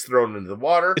doll gets thrown into the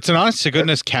water. It's an honest to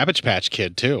goodness Cabbage Patch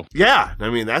Kid too. Yeah. I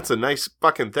mean, that's a nice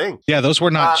fucking thing. Yeah. Those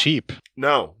were not cheap.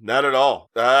 No, not at all.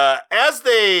 As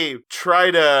they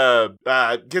try to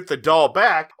get the doll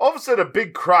back, all of a sudden a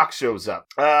big croc shows up.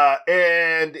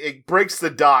 And it breaks the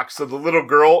dock, so the little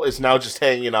girl is now just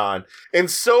hanging on. And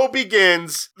so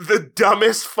begins the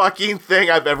dumbest fucking thing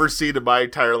I've ever seen in my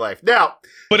entire life. Now,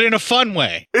 but in a fun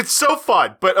way. It's so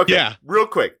fun. But okay, yeah. Real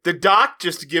quick. The dock,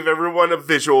 just to give everyone a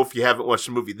visual if you haven't watched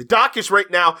the movie, the dock is right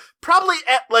now probably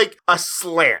at like a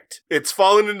slant. It's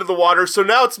fallen into the water, so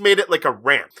now it's made it like a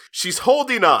ramp. She's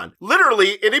holding on.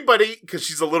 Literally, anybody, because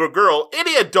she's a little girl,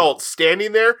 any adult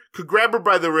standing there could grab her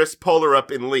by the wrist, pull her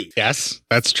up, and leave. Yes,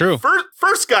 that's true.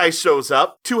 First guy shows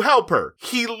up to help her.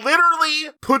 He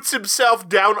literally puts himself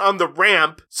down on the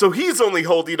ramp, so he's only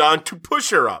holding on to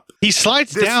push her up. He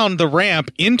slides down the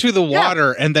ramp into the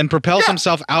water and then propels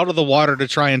himself out of the water to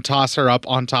try and toss her up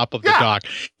on top of the dock.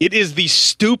 It is the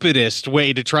stupidest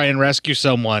way to try and rescue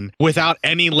someone without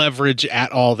any leverage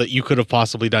at all that you could have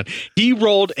possibly done. He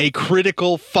rolled a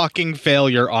critical fucking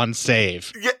failure on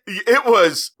save. Yeah, it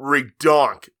was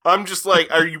redonk. I'm just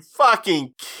like, are you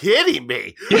fucking kidding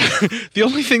me? Yeah. The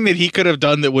only thing that he could have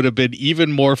done that would have been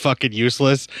even more fucking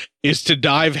useless is to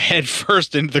dive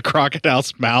headfirst into the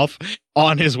crocodile's mouth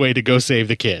on his way to go save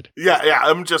the kid. Yeah,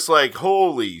 I'm just like,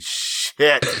 holy shit.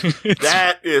 shit.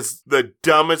 That is the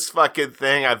dumbest fucking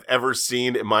thing I've ever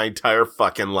seen in my entire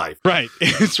fucking life. Right.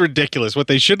 It's ridiculous. What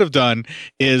they should have done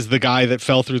is the guy that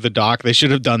fell through the dock, they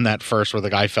should have done that first where the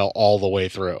guy fell all the way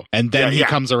through. And then he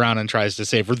comes around and tries to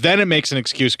save her. Then it makes an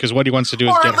excuse because what he wants to do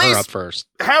is get her up first.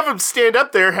 Have him stand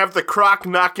up there, have the croc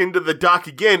knock into the dock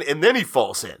again, and then he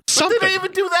falls in. But they didn't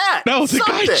even do that. No, the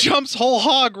guy jumps whole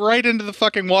hog right into the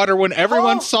fucking water when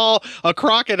everyone saw a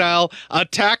crocodile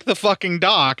attack the fucking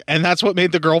dock, and that's what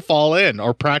made the girl fall in,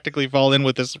 or practically fall in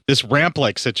with this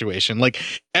ramp-like situation. Like,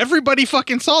 everybody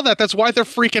fucking saw that. That's why they're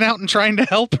freaking out and trying to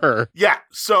help her. Yeah,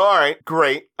 so all right,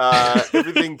 great.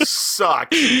 Everything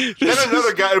sucked. Then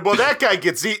another guy, well, that guy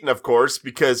gets eaten, of course,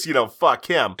 because, fuck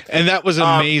him. And that was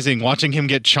amazing, watching him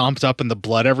get chomped up and the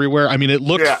blood everywhere. I mean, it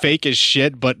looked fake as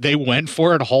shit, but they went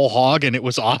for it whole hog, and it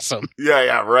was awesome.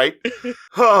 Yeah, right?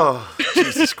 Oh,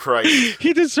 Jesus Christ.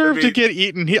 He deserved to get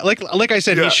eaten. Like I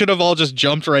said, he should have all just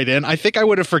jumped right in. I think I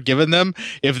would have forgiven them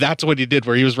if that's what he did,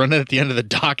 where he was running at the end of the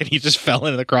dock and he just fell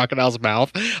into the crocodile's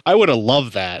mouth. I would have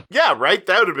loved that. Yeah, right?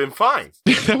 That would have been fine.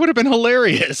 That would have been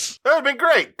hilarious. That would have been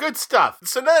great. Good stuff.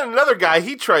 So then another guy,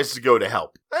 he tries to go to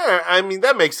help. I mean,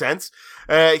 that makes sense.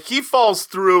 He falls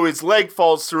through, his leg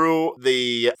falls through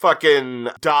the fucking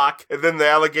dock, and then the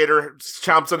alligator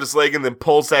chomps on his leg and then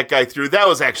pulls that guy through. That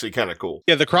was actually kind of cool.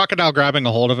 Yeah, the crocodile grabbing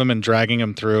a hold of him and dragging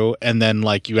him through, and then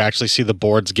you actually see the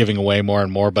boards giving away more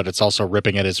and more, but it's also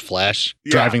ripping at his flesh,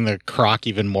 driving the croc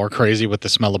even more crazy with the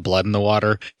smell of blood in the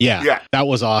water. Yeah, that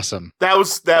was awesome. That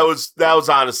was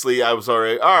honestly, I was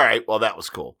already, all right, well, that was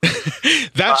cool.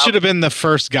 That should have been the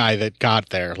first guy that got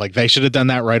there. Like, they should have done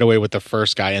that right away with the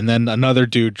first guy, and then another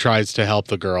dude tries to help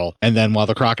the girl, and then while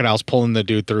the crocodile's pulling the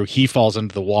dude through, he falls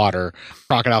into the water.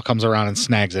 Crocodile comes around and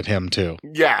snags at him too.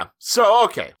 Yeah. So,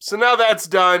 okay. So now that's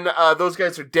done. Those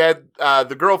guys are dead.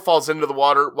 The girl falls into the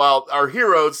water while our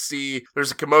heroes see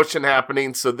there's a commotion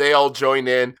happening, so they all join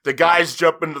in. The guys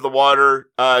jump into the water.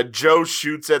 Joe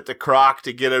shoots at the croc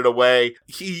to get it away.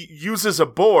 He uses a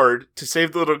board to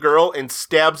save the little girl and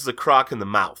stabs the croc in the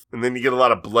mouth. And then you get a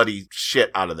lot of bloody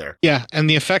shit out of there. Yeah, and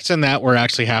the effects in that were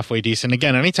actually halfway decent.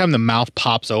 Again, anytime the mouth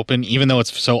pops open, even though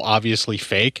it's so obviously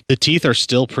fake, the teeth are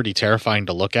still pretty terrifying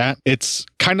to look at. It's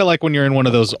kind of like when you're in one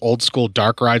of those old school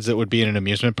dark rides that would be in an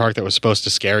amusement park that was supposed to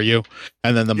scare you.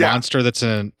 And then the monster that's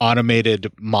an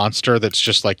automated monster that's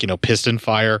just piston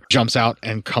fire jumps out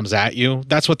and comes at you.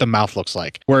 That's what the mouth looks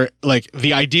like. Where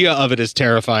the idea of it is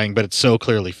terrifying, but it's so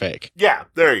clearly fake. Yeah,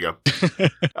 there you go.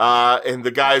 And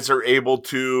the guys are able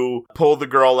to pull the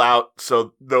girl out,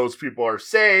 so those people are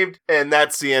saved. And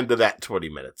that's the end of that 20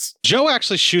 minutes. Joe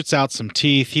actually shoots out some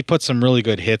teeth. He puts some really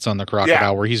good hits on the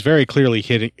crocodile where he's very clearly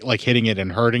hitting it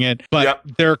and hurting it. But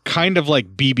they're kind of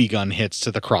like BB gun hits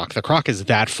to the croc. The croc is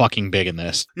that fucking big in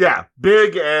this. Yeah,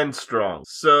 big and strong.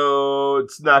 So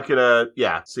it's not gonna,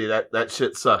 see that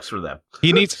shit sucks for them.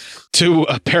 He needs to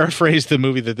paraphrase the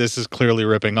movie that this is clearly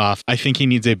ripping off. I think he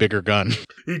needs a bigger gun.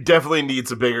 He definitely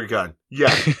needs a bigger gun.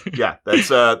 Yeah.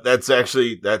 That's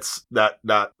actually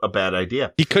not a bad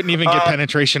idea. He couldn't even get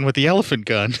penetration with the elephant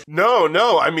gun.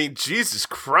 No. I mean, Jesus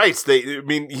Christ.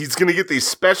 He's going to get these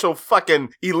special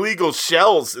fucking illegal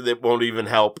shells that won't even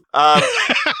help.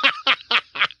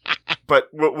 But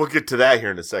we'll get to that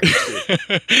here in a second, too.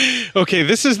 Okay,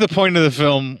 this is the point of the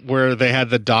film where they had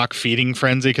the dock feeding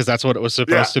frenzy, because that's what it was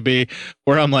supposed to be,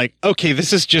 where I'm like, okay,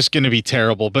 this is just going to be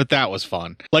terrible, but that was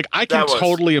fun. I can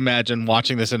totally imagine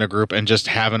watching this in a group and just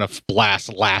having a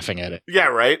blast laughing at it. Yeah,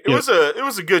 right? It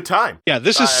was a good time. Yeah,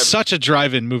 this is such a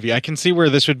drive-in movie. I can see where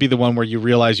this would be the one where you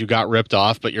realize you got ripped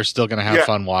off, but you're still going to have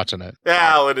fun watching it.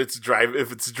 Yeah, and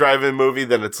if it's a drive-in movie,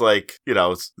 then it's like,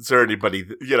 is there anybody,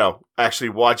 actually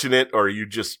watching it, or are you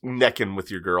just necking with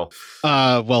your girl?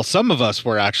 Well, some of us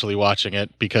were actually watching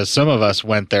it because some of us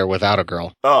went there without a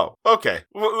girl. Oh, okay.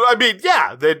 Well, I mean,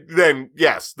 yeah, then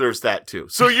yes, there's that too.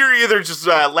 So you're either just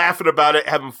laughing about it,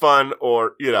 having fun,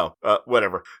 or,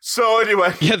 whatever. So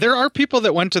anyway. Yeah, there are people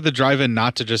that went to the drive-in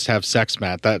not to just have sex,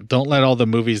 Matt. Don't let all the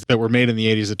movies that were made in the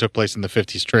 80s that took place in the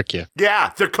 50s trick you.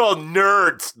 Yeah, they're called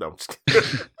nerds. No, I'm just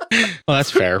kidding. Well,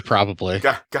 that's fair, probably.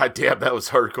 God damn, that was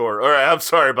hardcore. All right, I'm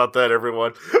sorry about that,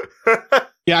 everyone.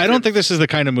 Yeah, I don't think this is the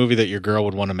kind of movie that your girl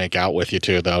would want to make out with you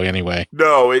to, though, anyway.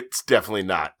 No, it's definitely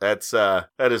not. That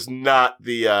is not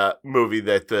the movie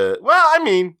that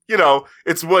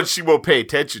it's what she will pay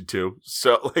attention to.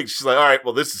 So, she's like, all right,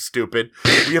 well, this is stupid.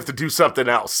 We have to do something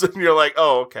else. And you're like,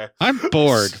 oh, okay. I'm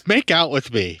bored. Make out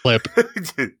with me, Flip.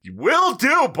 Will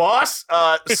do, boss.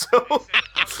 So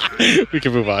we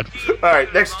can move on. All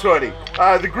right, next 20.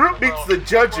 The group meets the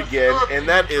judge again, and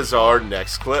that is our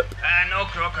next clip. No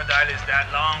crocodile is that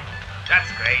long. That's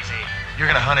crazy. You're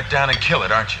gonna hunt it down and kill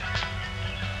it, aren't you?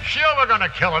 Sure we're gonna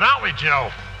kill it, aren't we,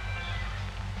 Joe?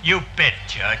 You bet,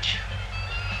 Judge.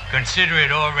 Consider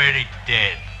it already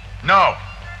dead. No.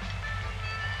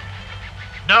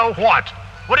 No what?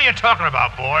 What are you talking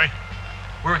about, boy?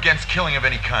 We're against killing of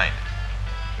any kind.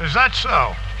 Is that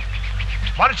so?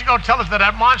 Why don't you go tell it to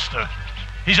that monster?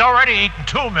 He's already eaten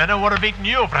 2 men and would have eaten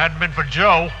you if it hadn't been for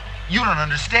Joe. You don't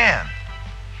understand.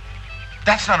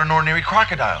 That's not an ordinary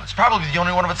crocodile. It's probably the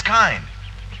only one of its kind.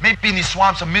 Maybe in these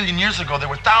swamps 1,000,000 years ago there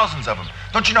were thousands of them.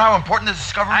 Don't you know how important this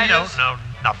discovery is? I don't know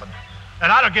nothing.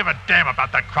 And I don't give a damn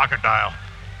about that crocodile.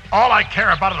 All I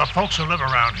care about are the folks who live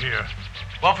around here.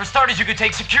 Well, for starters, you could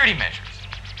take security measures.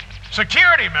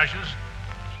 Security measures?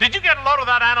 Did you get a load of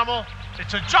that animal?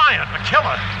 It's a giant, a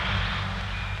killer.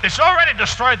 It's already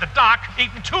destroyed the dock,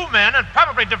 eaten 2 men, and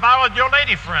probably devoured your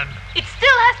lady friend. It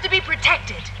still has to be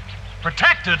protected.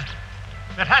 Protected?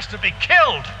 It has to be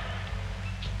killed.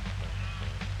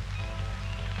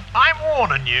 I'm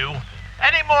warning you.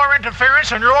 Any more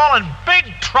interference and you're all in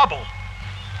big trouble.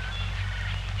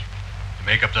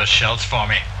 Make up those shells for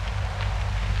me.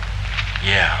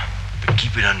 Yeah, but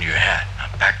keep it under your hat.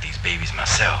 I pack these babies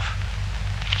myself.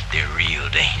 They're real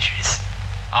dangerous.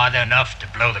 Are there enough to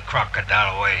blow the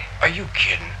crocodile away? Are you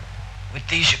kidding? With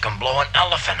these you can blow an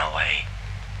elephant away.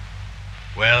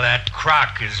 Well, that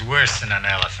croc is worse than an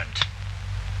elephant.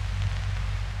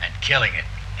 And killing it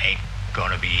ain't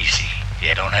gonna be easy.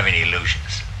 Yeah, don't have any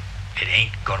illusions. It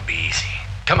ain't gonna be easy.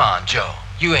 Come on, Joe.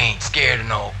 You ain't scared of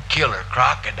no killer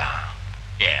crocodile.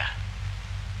 Yeah.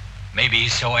 Maybe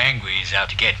he's so angry he's out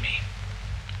to get me.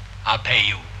 I'll pay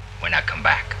you when I come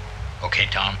back. Okay,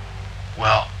 Tom?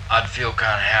 Well, I'd feel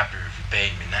kind of happier if you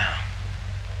paid me now.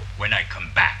 When I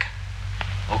come back.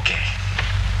 Okay.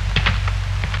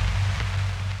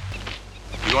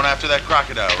 You're going after that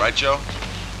crocodile, right, Joe?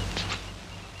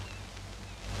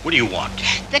 What do you want?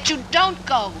 That you don't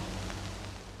go.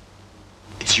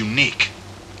 It's unique.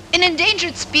 An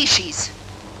endangered species.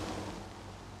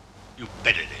 You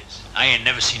bet it is. I ain't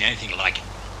never seen anything like it.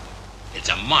 It's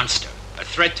a monster. A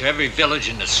threat to every village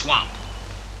in the swamp.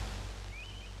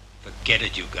 Forget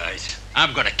it, you guys.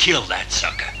 I'm gonna kill that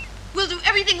sucker. We'll do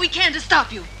everything we can to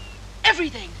stop you.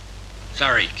 Everything.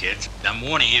 Sorry, kids. I'm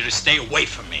warning you to stay away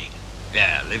from me.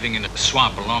 Yeah, living in the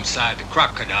swamp alongside the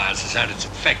crocodiles has had its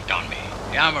effect on me.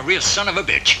 Yeah, I'm a real son of a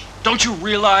bitch. Don't you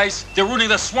realize they're ruining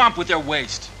the swamp with their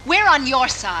waste? We're on your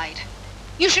side.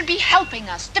 You should be helping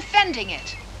us, defending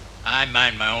it. I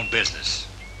mind my own business.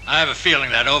 I have a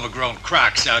feeling that overgrown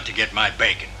croc's out to get my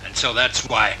bacon, and so that's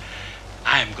why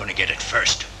I'm gonna get it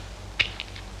first.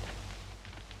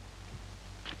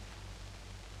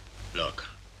 Look,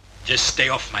 just stay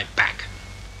off my back.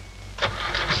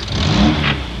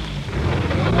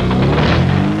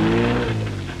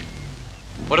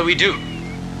 What do we do?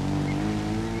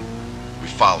 We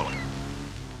follow him.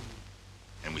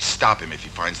 And we stop him if he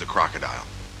finds the crocodile.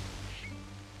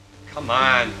 Come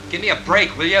on, give me a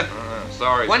break, will you?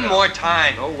 Sorry. One more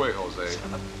time. No way, Jose.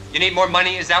 You need more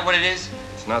money? Is that what it is?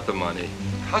 It's not the money.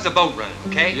 How's the boat running,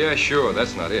 okay? Yeah, sure.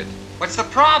 That's not it. What's the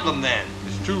problem then?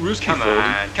 It's too risky Come for you.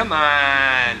 on, come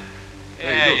on.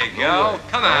 Hey, There look, you no go. way.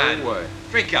 Come on. No way.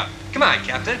 Drink up. Come on,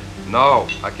 Captain. No,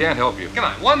 I can't help you. Come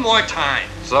on, one more time.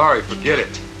 Sorry, forget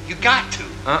it. You got to.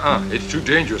 It's too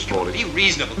dangerous, Foley. Be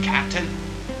reasonable, Captain.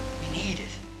 We need it.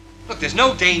 Look, there's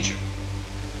no danger.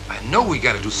 I know we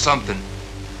gotta do something.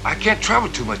 I can't travel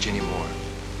too much anymore.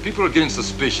 People are getting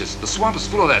suspicious. The swamp is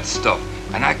full of that stuff,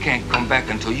 and I can't come back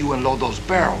until you unload those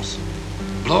barrels.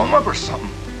 Blow them up or something.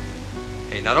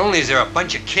 Hey, not only is there a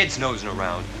bunch of kids nosing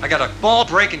around, I got a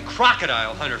ball-breaking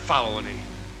crocodile hunter following me.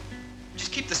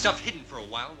 Just keep the stuff hidden for a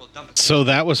while and we'll dump it. So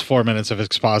that was 4 minutes of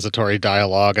expository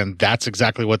dialogue, and that's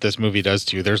exactly what this movie does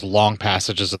to you. There's long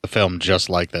passages of the film just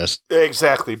like this.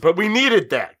 Exactly, but we needed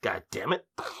that. God damn it!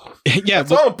 Yeah,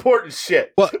 it's all important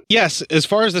shit. Well, yes, as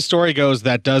far as the story goes,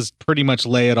 that does pretty much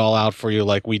lay it all out for you,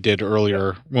 like we did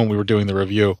earlier when we were doing the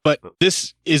review. But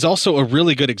this is also a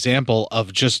really good example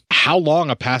of just how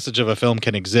long a passage of a film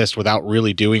can exist without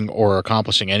really doing or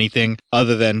accomplishing anything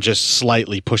other than just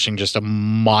slightly pushing just a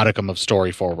modicum of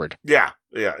story forward. Yeah,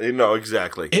 no,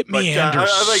 exactly. It meanders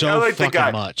I like the guy.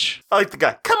 Much. I like the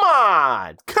guy. Come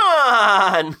on!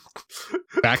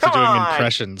 Back to doing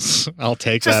impressions. I'll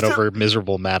take that over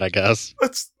miserable Matt, I guess.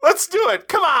 Let's do it.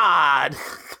 Come on!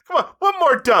 Come on, one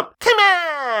more dump. Come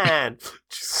on!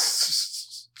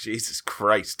 Jesus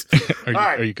Christ!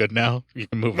 Are you good now? You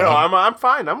can move on. No, I'm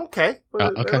fine. I'm okay. Okay.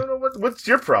 I don't know what's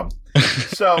your problem.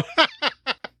 So,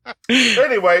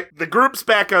 Anyway, the group's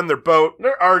back on their boat.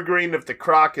 They're arguing if the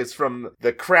croc is from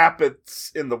the crap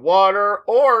that's in the water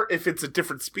or if it's a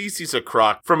different species of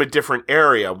croc from a different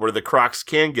area where the crocs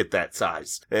can get that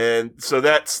size. And so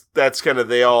that's kind of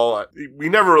we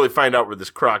never really find out where this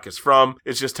croc is from.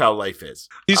 It's just how life is.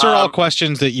 These are all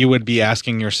questions that you would be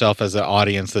asking yourself as an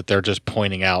audience that they're just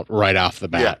pointing out right off the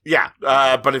bat. Yeah.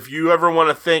 But if you ever want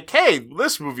to think, hey,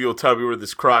 this movie will tell me where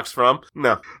this croc's from,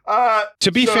 no.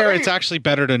 To be fair, it's actually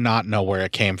better to not know where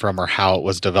it came from or how it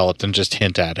was developed and just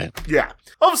hint at it. Yeah.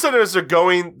 All of a sudden, as they're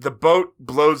going, the boat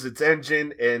blows its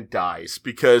engine and dies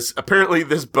because apparently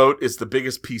this boat is the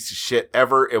biggest piece of shit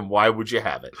ever, and why would you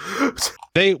have it?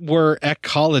 They were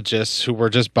ecologists who were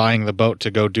just buying the boat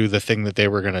to go do the thing that they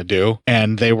were going to do,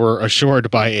 and they were assured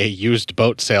by a used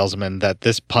boat salesman that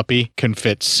this puppy can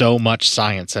fit so much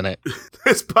science in it.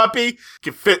 This puppy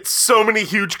can fit so many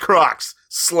huge crocs.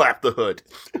 Slap the hood.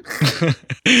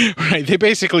 Right. They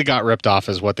basically got ripped off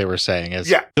is what they were saying.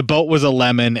 The boat was a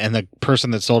lemon and the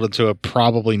person that sold it to it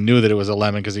probably knew that it was a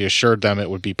lemon because he assured them it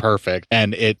would be perfect.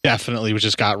 And it definitely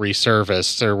just got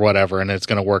resurfaced or whatever and it's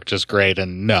going to work just great.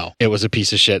 And no, it was a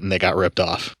piece of shit and they got ripped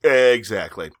off.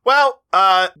 Exactly. Well,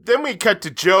 then we cut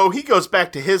to Joe. He goes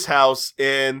back to his house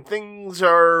and things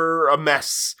are a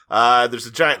mess. There's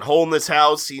a giant hole in this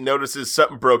house. He notices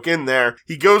something broke in there.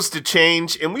 He goes to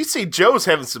change and we see Joe's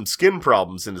having some skin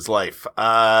problems in his life.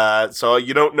 So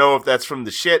you don't know if that's from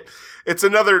the shit. It's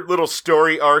another little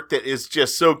story arc that is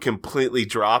just so completely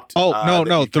dropped. Oh,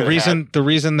 no. The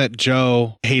reason that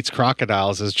Joe hates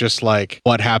crocodiles is just like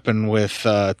what happened with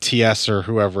TS or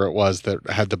whoever it was that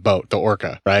had the boat, the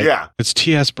orca, right? Yeah. It's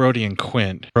TS, Brody, and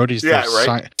Quinn. Brody's TS.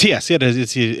 Yeah, it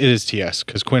is TS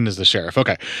because Quinn is the sheriff.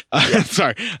 Okay.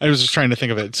 Sorry. I was just trying to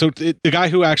think of it. So the guy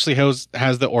who actually has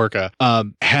the orca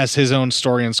has his own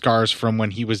story and scars from when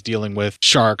he was dealing with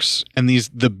sharks. And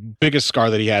the biggest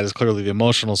scar that he had is clearly the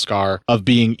emotional scar of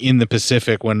being in the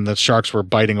Pacific when the sharks were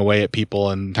biting away at people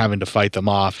and having to fight them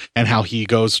off, and how he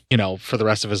goes, for the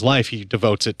rest of his life, he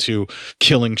devotes it to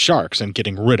killing sharks and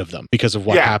getting rid of them because of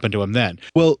what happened to him then.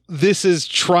 Well, this is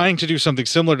trying to do something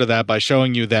similar to that by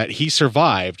showing you that he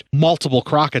survived multiple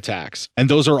croc attacks, and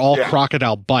those are all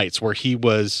crocodile bites where he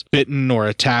was bitten or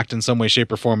attacked in some way,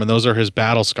 shape, or form, and those are his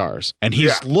battle scars. And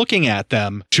he's looking at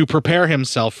them to prepare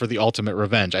himself for the ultimate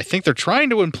revenge. I think they're trying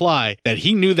to imply that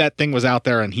he knew that thing was out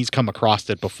there and he's come across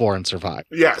it before and survived.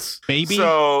 Yes. Maybe.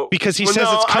 So, because he says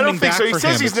it's coming back for him. He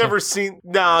says he's never seen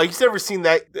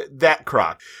that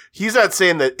croc. He's not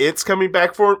saying that it's coming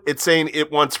back for him. It's saying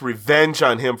it wants revenge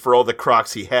on him for all the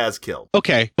crocs he has killed.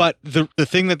 Okay, but the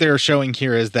thing that they're showing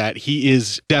here is that he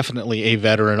is definitely a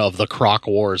veteran of the croc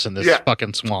wars in this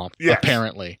fucking swamp,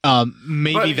 apparently.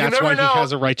 Maybe that's why he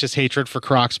has a righteous hatred for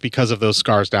crocs because of those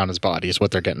scars down his body is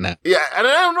what they're getting at. Yeah, and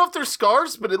I don't know if they're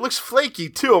scars, but it looks flaky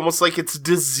too, almost like it's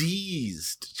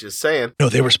diseased. Just saying. No,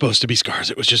 they were supposed to be scars.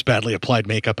 It was just badly applied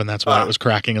makeup, and that's why it was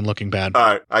cracking and looking bad. All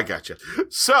right, I gotcha.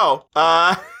 So,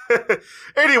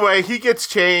 anyway, he gets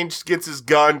changed, gets his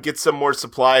gun, gets some more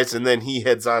supplies, and then he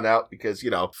heads on out because,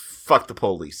 fuck the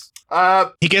police.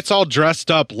 He gets all dressed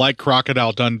up like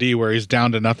Crocodile Dundee where he's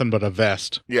down to nothing but a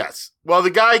vest. Yes. Well,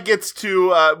 the guy gets to,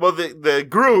 the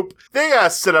group, they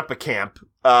set up a camp,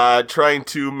 trying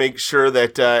to make sure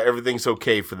that everything's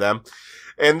okay for them.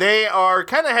 And they are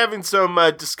kind of having some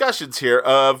discussions here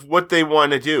of what they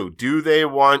want to do. Do they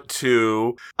want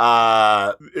to,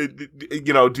 do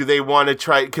they want to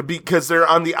try, because they're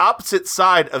on the opposite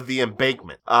side of the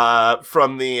embankment,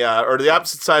 from the, or the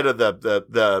opposite side of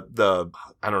the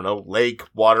I don't know, lake,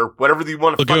 water, whatever you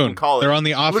want to fucking call it. They're on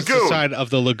the opposite side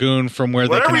of the lagoon from where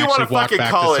they can actually walk back. Whatever you want to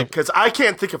fucking call it, because I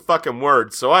can't think of fucking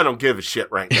words, so I don't give a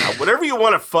shit right now. Whatever you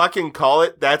want to fucking call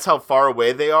it, that's how far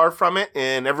away they are from it,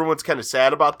 and everyone's kind of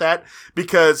sad about that,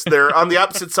 because they're on the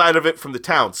opposite side of it from the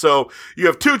town. So you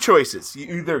have two choices.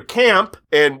 You either camp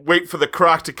and wait for the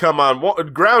croc to come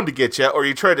on ground to get you, or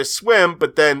you try to swim,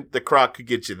 but then the croc could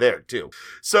get you there too.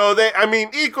 So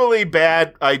equally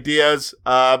bad ideas.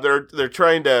 They're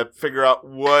trying to figure out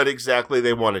what exactly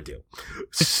they want to do.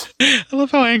 I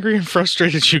love how angry and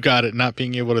frustrated you got at not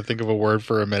being able to think of a word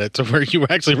for a minute to where you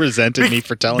actually resented me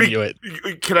for telling you it.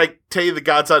 Can I tell you the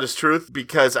God's honest truth?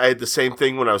 Because I had the same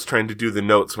thing when I was trying to do the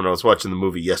notes when I was watching the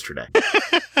movie yesterday.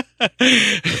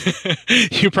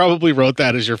 You probably wrote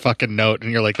that as your fucking note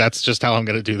and you're like, that's just how I'm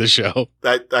going to do the show.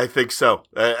 I think so.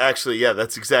 Actually, yeah,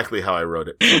 that's exactly how I wrote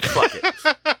it. So fuck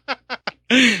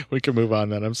it. We can move on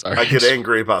then. I'm sorry. I get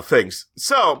angry about things.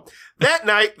 So That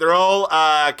night, they're all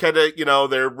kind of,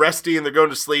 they're resty and they're going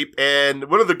to sleep. And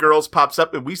one of the girls pops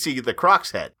up and we see the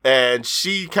Croc's head. And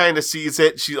she kind of sees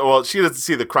it. She doesn't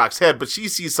see the Croc's head, but she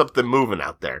sees something moving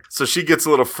out there. So she gets a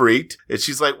little freaked. And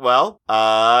she's like, well,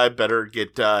 I better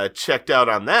get checked out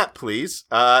on that, please.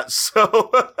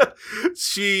 So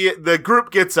the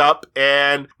group gets up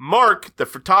and Mark, the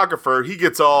photographer, he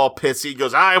gets all pissy. He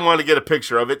goes, I want to get a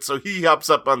picture of it. So he hops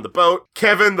up on the boat.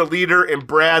 Kevin, the leader, and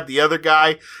Brad, the other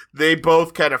guy, they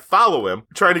both kind of follow him,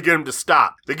 trying to get him to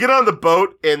stop. They get on the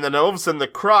boat, and then all of a sudden the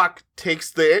Croc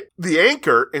takes the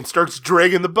anchor and starts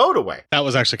dragging the boat away. That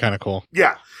was actually kind of cool.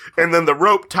 Yeah. And then the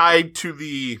rope tied to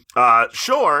the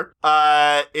shore,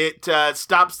 it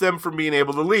stops them from being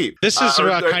able to leave. This is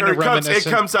kind of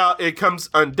reminiscent. It comes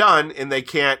undone, and they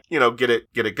can't, get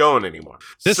it going anymore.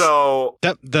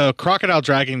 The crocodile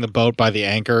dragging the boat by the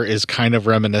anchor is kind of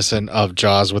reminiscent of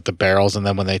Jaws with the barrels, and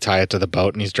then when they tie it to the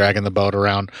boat and he's dragging the boat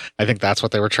around, I think that's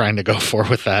what they were trying to go for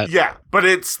with that. Yeah, but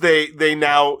it's they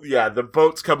now, the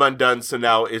boats come undone, so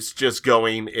now it's just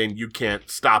going, and you can't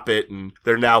stop it, and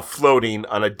they're now floating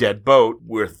on a dead boat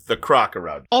with the Croc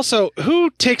around. Also, who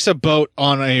takes a boat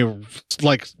on a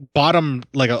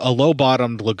low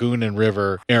bottomed lagoon and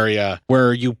river area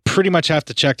where you pretty much have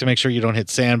to check to make sure you don't hit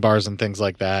sandbars and things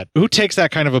like that? Who takes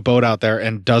that kind of a boat out there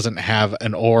and doesn't have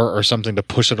an oar or something to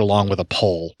push it along with a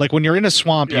pole? Like when you're in a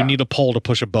swamp, you need a pole to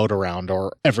push a boat around,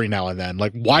 or every now and then.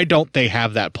 Like, why don't they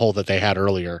have that pole that they had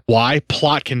earlier? Why?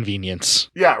 Plot convenience.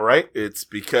 Yeah, right? It's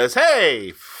because,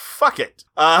 hey, fuck it.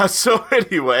 So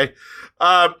anyway,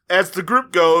 as the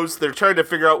group goes, they're trying to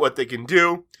figure out what they can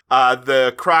do.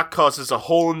 The Croc causes a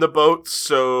hole in the boat,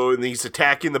 so he's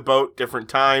attacking the boat different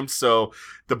times, so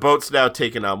the boat's now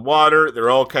taking on water. They're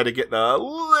all kind of getting a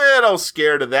little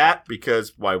scared of that,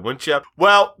 because why wouldn't you?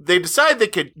 Well, they decide they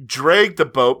could drag the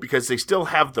boat because they still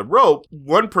have the rope.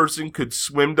 One person could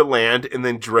swim to land and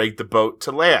then drag the boat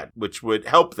to land, which would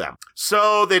help them.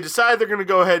 So they decide they're going to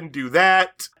go ahead and do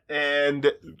that.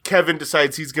 And Kevin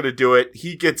decides he's going to do it.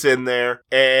 He gets in there,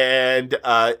 and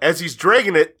as he's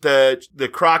dragging it, the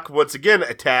Croc once again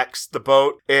attacks the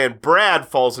boat, and Brad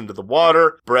falls into the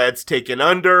water. Brad's taken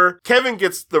under. Kevin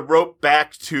gets the rope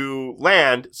back to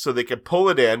land so they can pull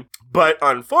it in, but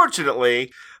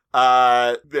unfortunately,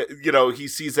 he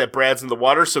sees that Brad's in the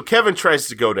water, so Kevin tries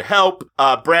to go to help.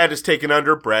 Brad is taken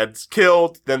under, Brad's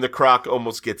killed, then the Croc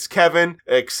almost gets Kevin,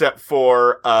 except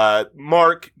for,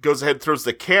 Mark goes ahead and throws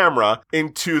the camera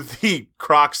into the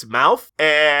Croc's mouth,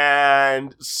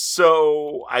 and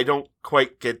so I don't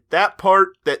quite get that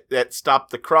part that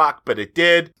stopped the Croc, but it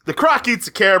did. The Croc eats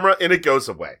the camera and it goes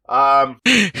away.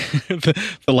 The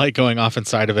light going off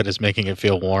inside of it is making it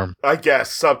feel warm. I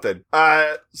guess, something.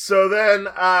 So then,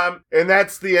 and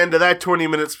that's the end of that 20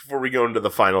 minutes before we go into the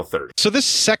final 30. So this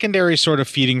secondary sort of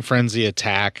feeding frenzy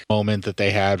attack moment that they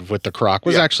had with the Croc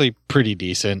was actually pretty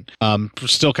decent. We're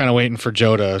still kind of waiting for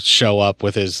Joe to show up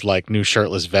with his new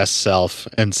shirtless vest self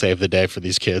and save the day for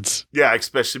these kids. Yeah,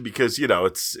 especially because,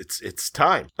 it's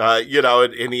time.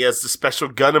 And he has the special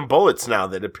gun and bullets now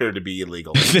that appear to be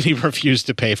illegal. That he refused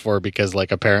to pay for because,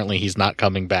 apparently he's not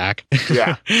coming back.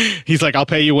 Yeah. He's like, I'll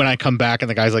pay you when I come back. And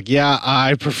the guy's like, yeah,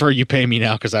 I prefer you pay me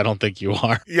now because I don't think you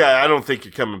are. Yeah, I don't think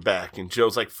you're coming back. And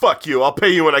Joe's like, fuck you, I'll pay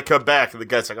you when I come back. And the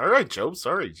guy's like, all right, Joe,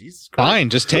 sorry, Jesus Christ. Fine,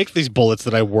 just take these bullets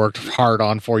that I worked hard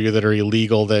on for you that are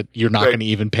illegal that you're not going to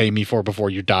even pay me for before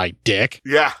you die, dick.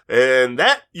 Yeah, and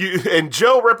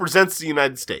Joe represents the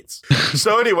United States.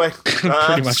 So anyway.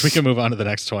 Pretty much. We can move on to the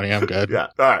next 20. I'm good. Yeah.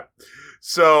 All right.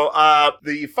 So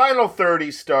the final 30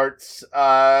 starts.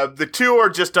 The two are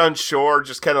just on shore,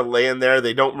 just kind of laying there.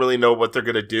 They don't really know what they're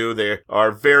going to do. They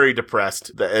are very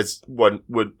depressed, as one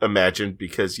would imagine,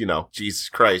 because, Jesus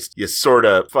Christ, you sort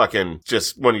of fucking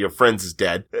just one of your friends is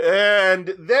dead.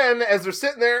 And then as they're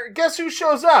sitting there, guess who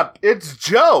shows up? It's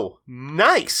Joe.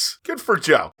 Nice. Good for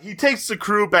Joe. He takes the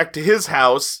crew back to his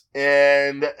house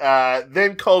and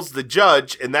then calls the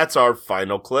judge, and that's our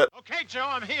final clip. Okay, Joe,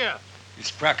 I'm here. This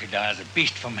crocodile's a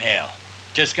beast from hell.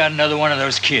 Just got another one of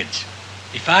those kids.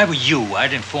 If I were you,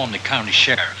 I'd inform the county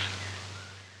sheriff.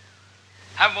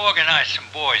 Have organized some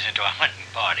boys into a hunting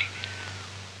party.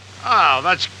 Oh,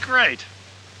 that's great.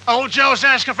 Old Joe's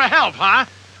asking for help, huh?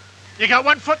 You got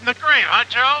one foot in the grave, huh,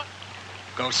 Joe?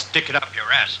 Go stick it up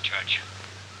your ass, Judge.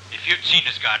 If you'd seen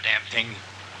this goddamn thing,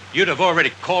 you'd have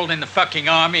already called in the fucking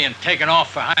army and taken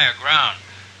off for higher ground.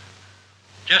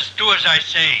 Just do as I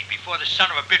say before the son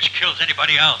of a bitch kills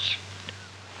anybody else.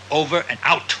 Over and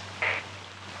out.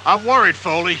 I'm worried,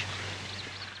 Foley.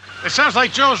 It sounds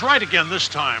like Joe's right again this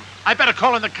time. I better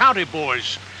call in the county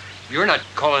boys. You're not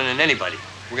calling in anybody.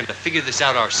 We're going to figure this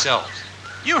out ourselves.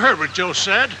 You heard what Joe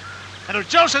said. And if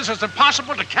Joe says it's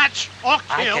impossible to catch or kill...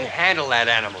 I can handle that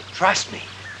animal, trust me.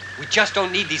 We just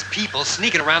don't need these people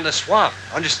sneaking around the swamp,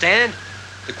 understand?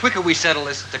 The quicker we settle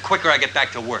this, the quicker I get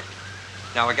back to work.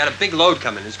 Now, I got a big load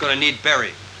coming. It's going to need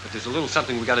buried. But there's a little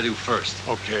something we got to do first.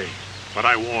 Okay, but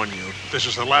I warn you, this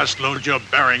is the last load you're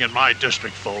burying in my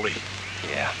district, Foley.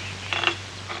 Yeah.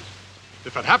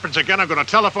 If it happens again, I'm going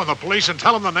to telephone the police and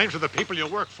tell them the names of the people you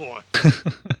work for.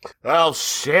 Oh,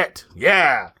 shit.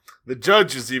 Yeah. The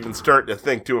judge is even starting to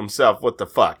think to himself, what the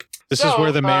fuck? This is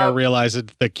where the mayor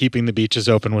realized that keeping the beaches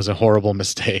open was a horrible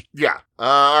mistake. Yeah.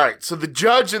 All right. So the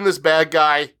judge and this bad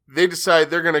guy, they decide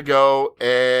they're going to go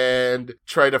and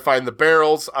try to find the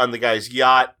barrels on the guy's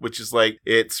yacht, which is like,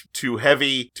 it's too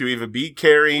heavy to even be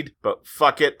carried, but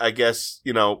fuck it. I guess,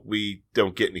 we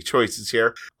don't get any choices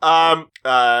here. Like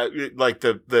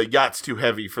the yacht's too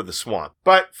heavy for the swamp,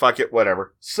 but fuck it,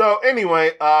 whatever. So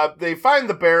anyway, they find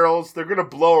the barrels. They're going to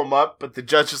blow them up, but the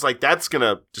judge is like, that's going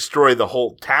to destroy the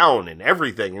whole town and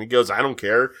everything. And he goes, I don't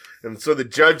care. And so the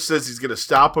judge says he's going to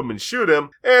stop him and shoot him.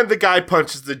 And the guy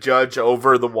punches the judge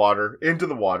over the water, into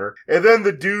the water. And then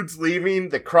the dude's leaving.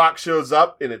 The croc shows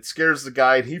up and it scares the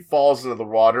guy and he falls into the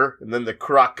water. And then the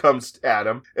croc comes at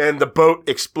him and the boat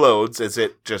explodes as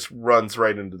it just runs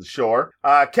right into the shore.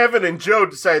 Kevin and Joe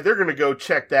decide they're going to go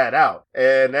check that out.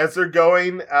 And as they're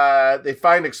going, they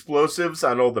find explosives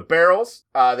on all the barrels.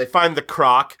 They find the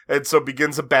croc. And so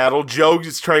begins a battle. Joe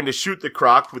is trying to shoot the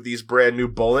croc with these brand new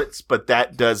bullets, but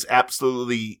that does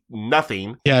absolutely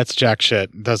nothing. Yeah, it's jack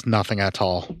shit. Does nothing at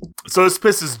all. So this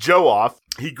pisses Joe off.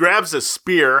 He grabs a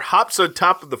spear, hops on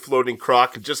top of the floating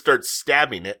croc, and just starts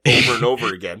stabbing it over and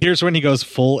over again. Here's when he goes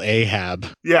full Ahab.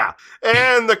 Yeah.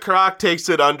 And the croc takes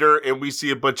it under, and we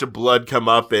see a bunch of blood come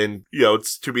up, and,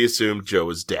 it's to be assumed Joe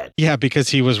is dead. Yeah, because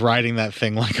he was riding that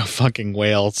thing like a fucking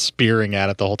whale, spearing at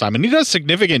it the whole time. And he does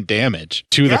significant damage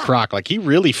to the croc. Like, he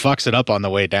really fucks it up on the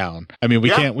way down. I mean, we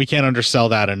can't undersell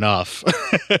that enough.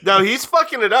 No, he's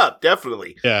fucking it up,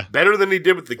 definitely. Yeah. Better than he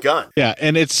did with the gun. Yeah,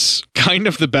 and it's kind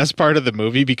of the best part of the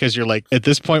movie because you're like, at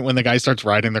this point when the guy starts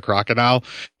riding the crocodile,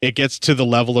 it gets to the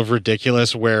level of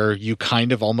ridiculous where you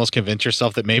kind of almost convince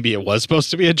yourself that maybe it was supposed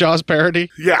to be a Jaws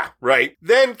parody. Yeah, right.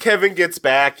 Then Kevin gets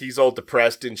back. He's all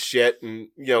depressed and shit. And,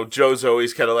 Joe's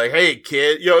always kind of like, hey,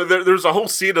 kid. There's a whole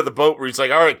scene of the boat where he's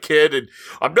like, all right, kid. And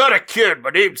I'm not a kid.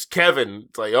 My name's Kevin.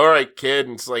 It's like, all right, kid.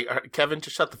 And it's like, all right, Kevin,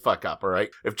 just shut the fuck up, all right?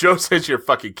 If Joe says you're a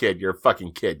fucking kid, you're a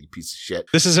fucking kid, you piece of shit.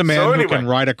 This is a man who can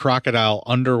ride a crocodile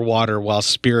underwater while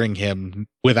spearing him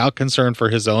without concern for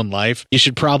his own life. You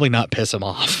should probably not piss him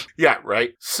off. Yeah,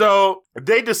 right. So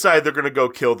they decide they're going to go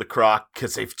kill the croc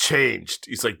because they've changed.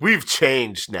 He's like, we've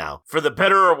changed now. For the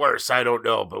better or worse, I don't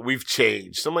know, but we've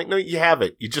changed. So I'm like, no, you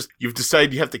haven't. You've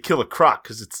decided you have to kill a croc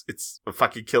because it's a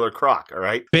fucking killer croc, all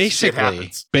right?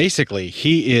 Basically,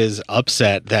 he is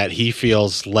upset that he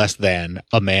feels less than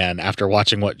a man after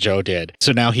watching what Joe did.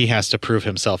 So now he has to prove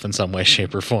himself in some way,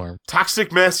 shape, or form.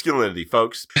 Toxic masculinity,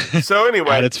 folks. So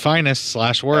anyway. At its finest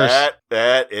 / worse.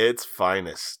 At its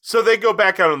finest. So they go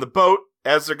back out on the boat.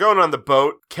 As they're going on the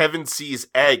boat, Kevin sees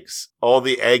eggs, all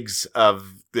the eggs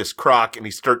of this croc, and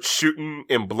he starts shooting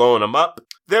and blowing them up.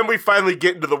 Then we finally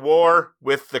get into the war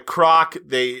with the croc.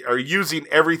 They are using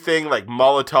everything like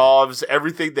Molotovs,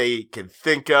 everything they can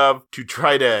think of to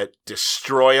try to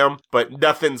destroy him, but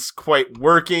nothing's quite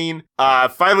working.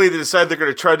 Finally, they decide they're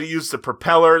going to try to use the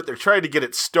propeller. They're trying to get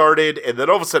it started, and then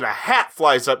all of a sudden a hat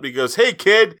flies up and he goes, hey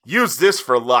kid, use this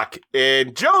for luck.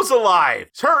 And Joe's alive.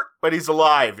 He's hurt, but he's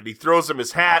alive, and he throws him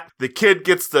his hat. The kid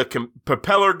gets the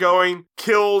propeller going,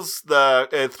 throws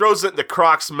it in the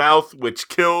croc's mouth, which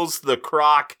kills the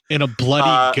croc. In a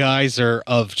bloody geyser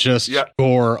of just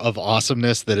gore of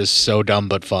awesomeness that is so dumb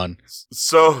but fun.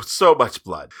 So much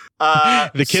blood.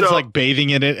 The kid's like bathing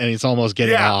in it, and he's almost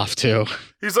getting off too.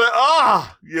 He's like,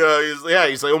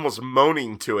 he's like almost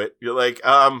moaning to it. You're like,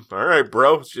 all right,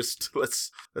 bro, just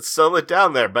let's settle it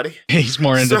down there, buddy. He's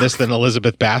more into this than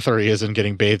Elizabeth Bathory is in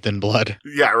getting bathed in blood.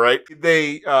 Yeah, right.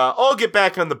 They all get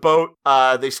back on the boat.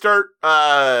 They start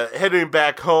heading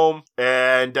back home,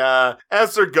 and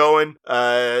as they're going,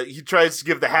 he tries to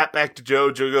give the hat back to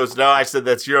Joe. Joe goes, no, I said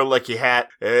that's your lucky hat.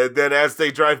 And then as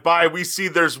they drive by, we see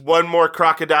there's one more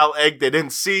crocodile egg they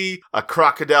didn't see. A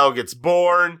crocodile gets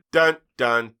born. Dun,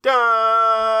 dun,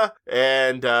 dun.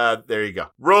 And there you go.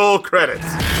 Roll credits.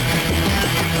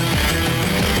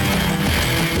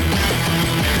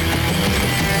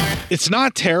 It's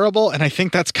not terrible, and I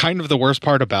think that's kind of the worst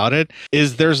part about it,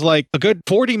 is there's like a good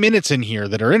 40 minutes in here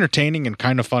that are entertaining and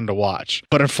kind of fun to watch.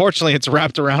 But unfortunately, it's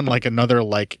wrapped around like another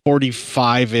like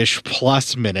 45-ish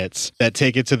plus minutes that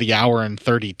take it to the hour and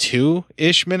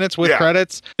 32-ish minutes with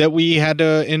credits that we had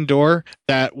to endure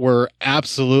that were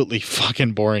absolutely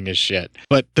fucking boring as shit.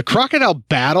 But the crocodile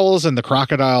battles and the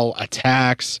crocodile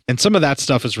attacks and some of that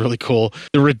stuff is really cool.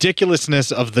 The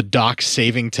ridiculousness of the dock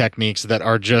saving techniques that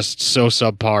are just so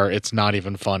subpar, it's not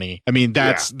even funny. I mean,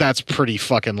 that's pretty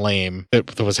fucking lame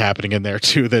that was happening in there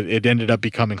too, that it ended up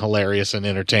becoming hilarious and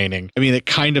entertaining. I mean, it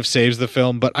kind of saves the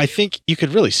film, but I think you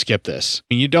could really skip this.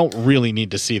 I mean, you don't really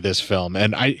need to see this film.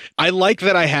 And I like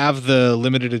that I have the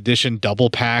limited edition double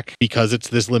pack because it's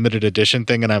this limited edition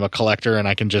thing and I'm a collector and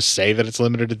I can just say that it's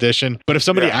limited edition. But if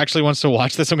somebody actually wants to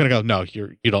watch this, I'm going to go, no,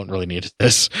 you don't really need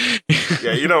this.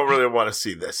 Yeah, you don't really want to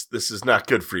see this. This is not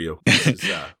good for you.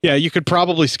 Yeah, you could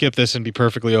probably skip this and be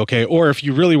perfectly okay. Or if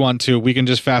you really want to, we can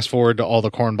just fast forward to all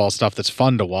the cornball stuff that's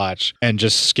fun to watch and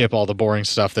just skip all the boring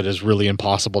stuff that is really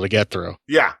impossible to get through.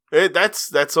 Yeah,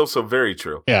 that's also very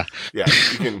true. Yeah. Yeah,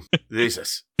 you can,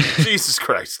 Jesus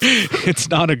Christ. It's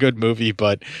not a good movie,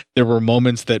 but there were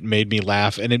moments that made me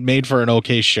laugh and it made for an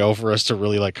okay show for us to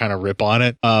really like kind of rip on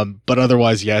it. But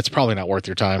otherwise, yeah, it's probably not worth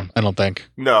your time, I don't think.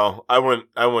 No, I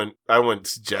wouldn't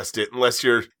suggest it unless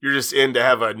you're just in to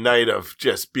have a night of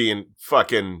just being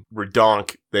fucking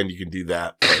redonk, then you can do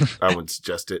that. But I wouldn't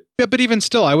suggest it. Yeah, but even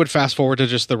still, I would fast forward to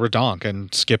just the redonk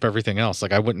and skip everything else.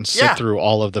 Like I wouldn't sit through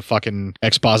all of the fucking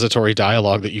expository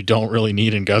dialogue that you don't really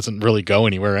need and doesn't really go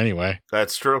anywhere anyway.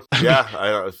 That's true. Yeah,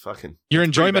 I fucking. Your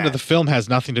enjoyment of the film has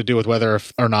nothing to do with whether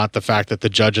or not the fact that the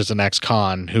judge is an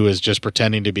ex-con who is just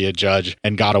pretending to be a judge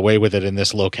and got away with it in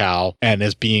this locale and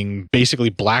is being basically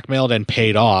blackmailed and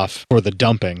paid off for the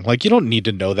dumping. Like, you don't need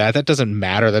to know that. That doesn't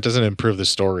matter. That doesn't improve the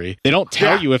story. They don't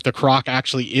tell you if the croc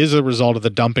actually is a result of the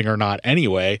dumping or not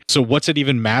anyway. So what's it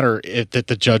even matter that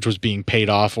the judge was being paid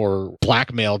off or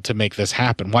blackmailed to make this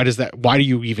happen? Why do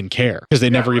you even care? Because they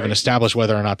never even establish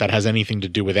whether or not that has anything to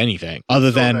do with anything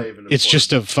other than it's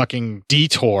just a fucking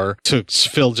detour to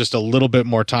fill just a little bit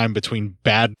more time between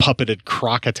bad puppeted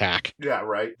croc attack. Yeah,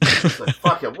 right. It's like,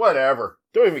 fuck it, whatever.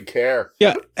 Don't even care.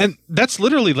 Yeah, and that's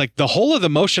literally like the whole of the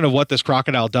motion of what this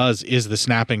crocodile does is the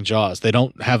snapping jaws. They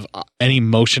don't have any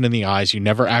motion in the eyes. You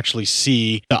never actually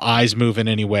see the eyes move in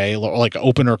any way, or like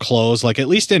open or close. Like at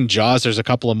least in Jaws, there's a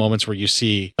couple of moments where you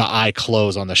see the eye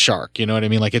close on the shark. You know what I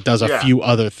mean? Like it does a few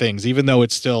other things, even though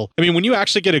it's still, I mean, when you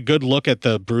actually get a good look at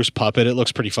the Bruce puppet, it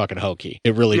looks pretty fucking hokey.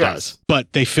 It really does.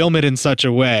 But they film it in such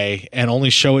a way and only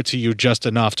show it to you just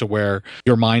enough to where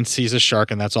your mind sees a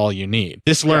shark and that's all you need.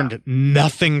 This learned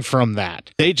nothing from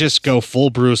that. They just go full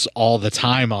Bruce all the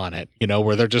time on it, you know,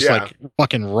 where they're just like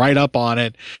fucking right up on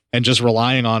it and just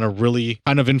relying on a really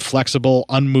kind of inflexible,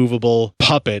 unmovable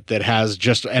puppet that has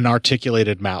just an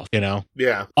articulated mouth, you know?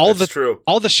 Yeah, true.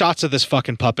 All the shots of this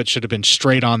fucking puppet should have been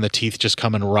straight on, the teeth just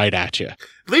coming right at you.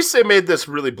 At least they made this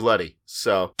really bloody,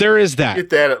 so there is that. Get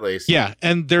that at least. Yeah,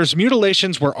 and there's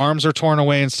mutilations where arms are torn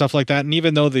away and stuff like that, and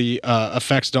even though the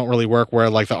effects don't really work, where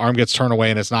like the arm gets torn away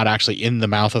and it's not actually in the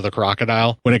mouth of the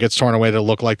crocodile, when it gets torn away to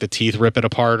look like the teeth rip it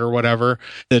apart or whatever,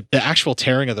 the actual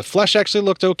tearing of the flesh actually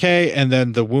looked okay, and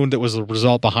then the wound that was the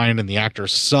result behind and the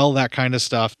actors sell that kind of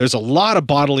stuff. There's a lot of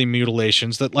bodily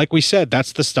mutilations that, like we said,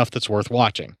 that's the stuff that's worth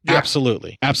watching. Yeah.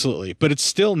 Absolutely. But it's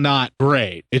still not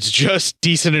great. It's just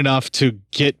decent enough to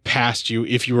get past you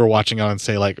if you were watching on,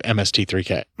 say, like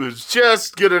MST3K. It's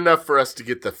just good enough for us to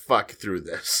get the fuck through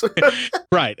this.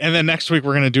 Right. And then next week,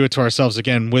 we're going to do it to ourselves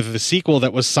again with the sequel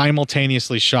that was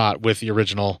simultaneously shot with the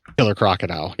original Killer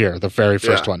Crocodile here, the very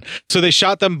first one. So they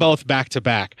shot them both back to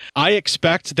back. I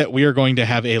expect that we are going to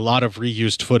have a lot of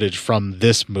reused footage from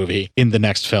this movie in the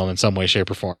next film in some way, shape,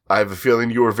 or form. I have a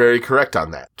feeling you were very correct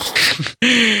on that.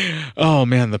 Oh,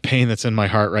 man, the pain that's in my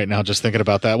heart right now just thinking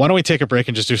about that. Why don't we take a break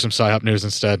and just do some PsyOp news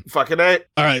instead? Fucking A.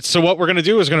 All right, so what we're going to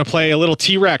do is going to play a little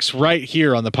T-Rex right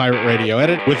here on the Pirate Radio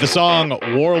Edit with the song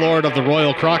Warlord of the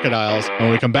Royal Crocodiles. When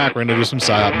we come back, we're going to do some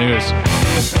PsyOp news.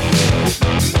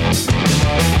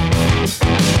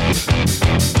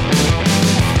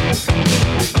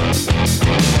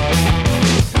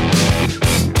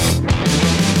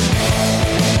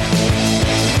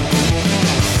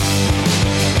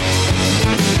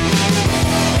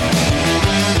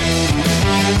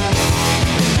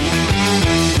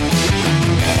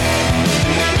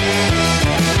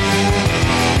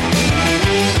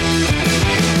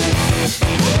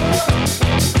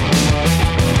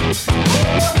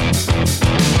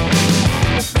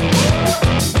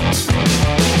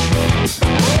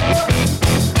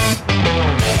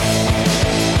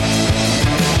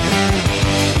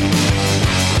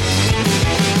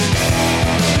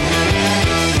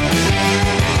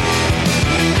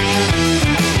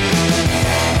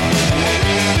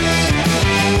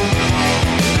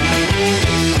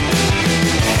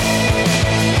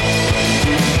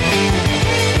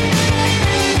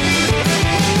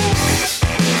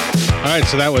 right,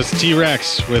 so that was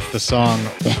T-Rex with the song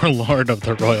Warlord of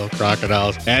the Royal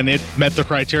Crocodiles. And it met the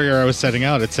criteria I was setting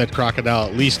out. It said crocodile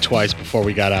at least twice before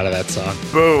we got out of that song.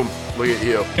 Boom. Look at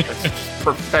you. That's just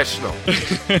professional.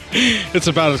 It's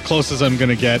about as close as I'm going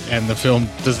to get, and the film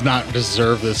does not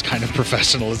deserve this kind of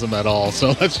professionalism at all.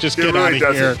 So let's just get out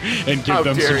of here and give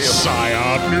them some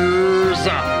PSYOP news.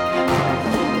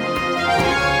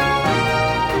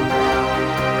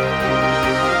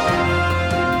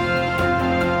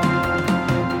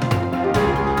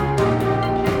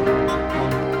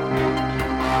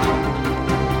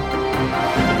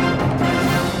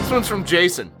 This one's from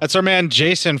Jason. That's our man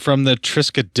Jason from the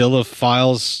Triskadilla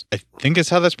Files, I think is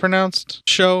how that's pronounced,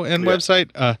 show and website.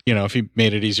 If he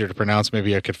made it easier to pronounce,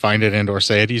 maybe I could find it and or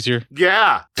say it easier.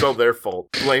 Yeah, it's all their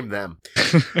fault. Blame them.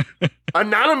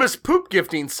 Anonymous poop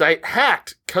gifting site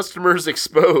hacked. Customers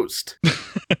exposed.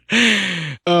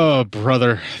 Oh,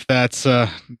 brother. That's,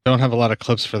 don't have a lot of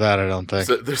clips for that, I don't think.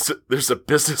 So there's a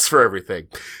business for everything.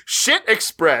 Shit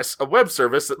Express, a web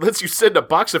service that lets you send a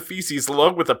box of feces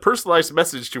along with a personalized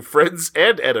message to friends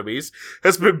and enemies,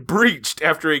 has been breached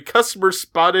after a customer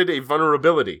spotted a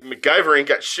vulnerability. MacGyver ain't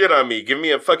got shit on me. Give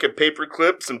me a fucking paper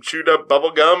clip, some chewed up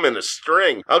bubble gum, and a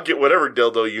string. I'll get whatever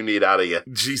dildo you need out of you.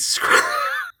 Jesus Christ.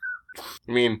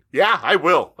 I mean, yeah, I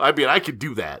will. I mean, I could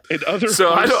do that. In other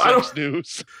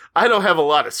news, I don't have a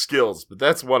lot of skills, but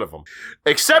that's one of them.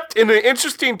 Except in an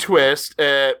interesting twist,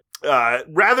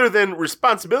 rather than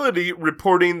responsibility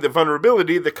reporting the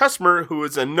vulnerability, the customer, who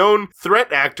is a known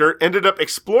threat actor, ended up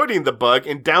exploiting the bug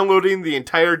and downloading the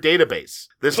entire database.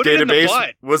 This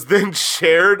database was then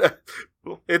shared.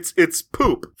 It's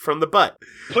poop from the butt.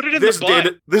 Put it in the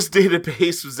butt. This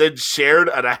database was then shared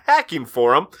on a hacking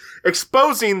forum,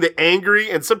 exposing the angry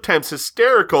and sometimes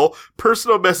hysterical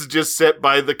personal messages sent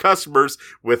by the customers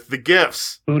with the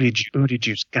gifts. Booty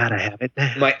juice, gotta have it.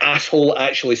 My asshole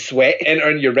actually sweat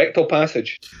entering your rectal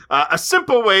passage. A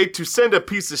simple way to send a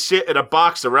piece of shit in a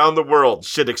box around the world.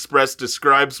 Shit Express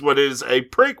describes what is a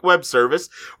prank web service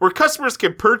where customers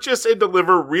can purchase and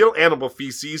deliver real animal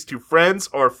feces to friends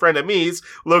or frenemies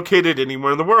located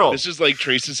anywhere in the world. This is like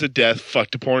Traces of Death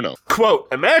fucked to porno. Quote,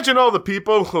 imagine all the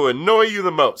people who annoy you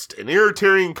the most. An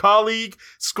irritating colleague,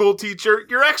 school teacher,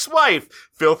 your ex-wife,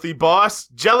 filthy boss,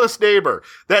 jealous neighbor,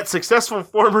 that successful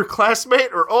former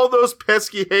classmate, or all those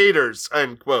pesky haters,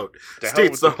 unquote,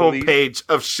 states the homepage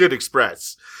of Shit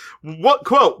Express.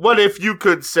 What if you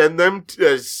could send them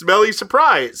a smelly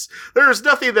surprise? There is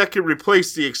nothing that can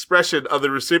replace the expression of the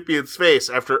recipient's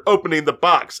face after opening the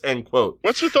box, end quote.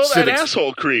 What's with all that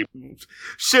asshole creep?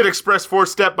 Shit Express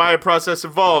 4-step buying process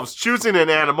involves choosing an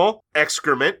animal,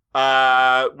 excrement,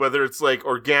 whether it's like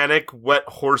organic, wet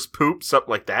horse poop,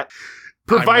 something like that.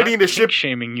 Providing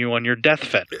shaming you on your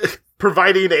deathbed.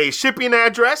 Providing a shipping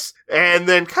address, and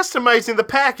then customizing the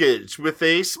package with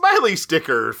a smiley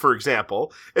sticker, for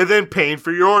example, and then paying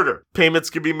for your order.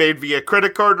 Payments can be made via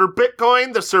credit card or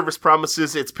Bitcoin. The service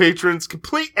promises its patrons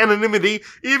complete anonymity,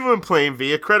 even when paying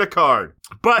via credit card.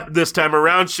 But this time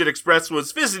around, Shit Express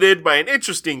was visited by an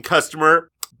interesting customer.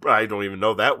 I don't even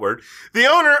know that word. The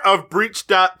owner of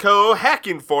Breach.co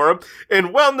hacking forum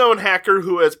and well-known hacker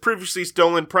who has previously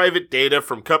stolen private data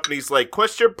from companies like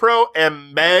Question Pro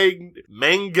and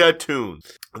Mangatoon.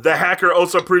 The hacker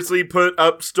also previously put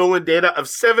up stolen data of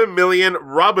 7 million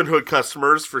Robinhood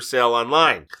customers for sale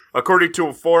online. According to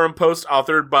a forum post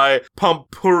authored by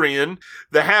Pompurian,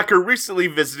 the hacker recently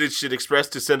visited Shit Express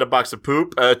to send a box of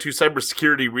poop to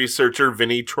cybersecurity researcher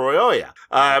Vinny Troia.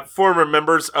 Former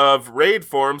members of raid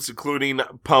forums, including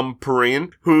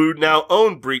Pompurian, who now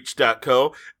own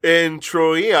Breach.co, and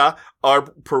Troia are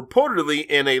purportedly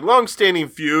in a long-standing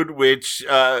feud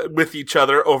with each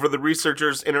other over the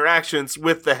researchers' interactions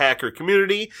with the hacker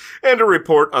community and a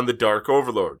report on the Dark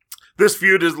Overlord. This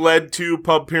feud has led to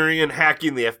Pompurian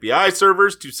hacking the FBI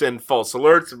servers to send false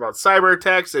alerts about cyber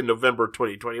attacks in November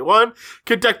 2021,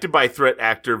 conducted by threat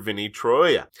actor Vinny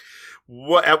Troia.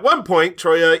 At one point,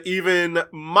 Troia even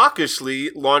mawkishly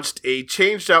launched a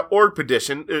Change.org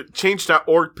petition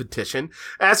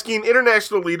asking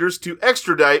international leaders to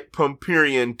extradite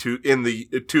Pompurian to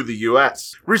the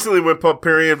U.S. Recently, when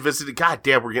Pompurian visited, God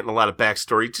damn, we're getting a lot of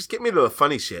backstory. Just get me to the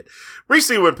funny shit.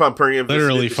 Recently, when Pompurian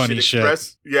visited funny Shit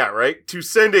Express, yeah, right, to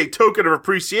send a token of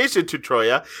appreciation to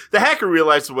Troia, the hacker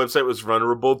realized the website was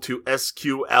vulnerable to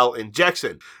SQL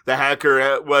injection. The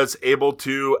hacker was able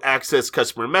to access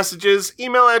customer messages images,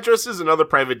 email addresses, and other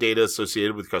private data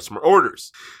associated with customer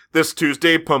orders. This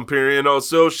Tuesday, Pumperian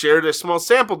also shared a small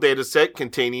sample data set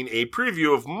containing a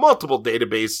preview of multiple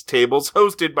database tables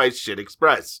hosted by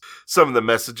ShitExpress. Some of the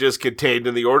messages contained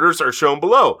in the orders are shown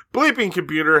below. Bleeping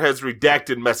Computer has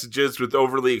redacted messages with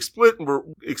overly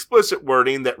explicit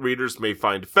wording that readers may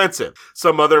find offensive.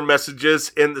 Some other messages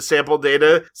in the sample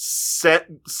data set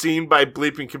seen by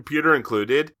Bleeping Computer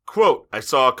included, quote, I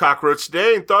saw a cockroach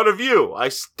today and thought of you. I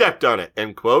stepped on it,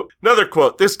 end quote. Another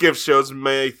quote, this gift shows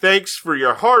my thanks for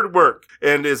your hard work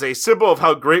and is a symbol of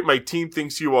how great my team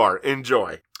thinks you are.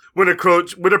 Enjoy. When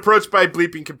approached by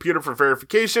Bleeping Computer for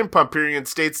verification, Pumperian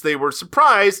states they were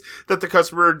surprised that the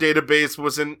customer database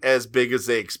wasn't as big as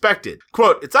they expected.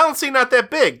 Quote, it's honestly not that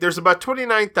big. There's about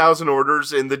 29,000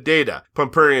 orders in the data,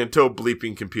 Pumperian told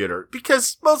Bleeping Computer,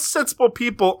 because most sensible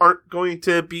people aren't going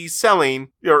to be selling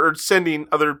or sending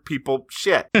other people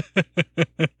shit.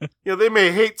 They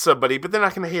may hate somebody, but they're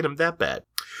not going to hate them that bad.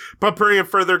 Pumperian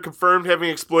further confirmed having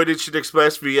exploited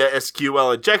ShitExpress via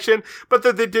SQL injection, but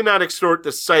that they did not extort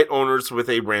the site owners with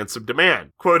a ransom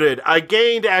demand. Quoted, I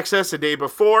gained access a day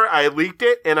before, I leaked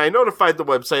it, and I notified the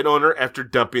website owner after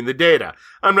dumping the data.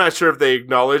 I'm not sure if they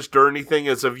acknowledged or anything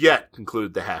as of yet,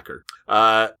 concluded the hacker.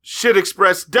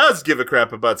 ShitExpress does give a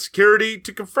crap about security.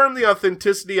 To confirm the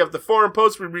authenticity of the forum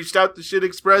post, we reached out to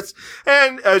ShitExpress,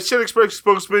 and a ShitExpress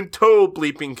spokesman told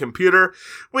Bleeping Computer,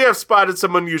 we have spotted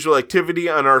some unusual activity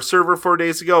on our server 4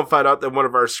 days ago and found out that one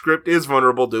of our script is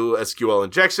vulnerable to SQL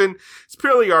injection. It's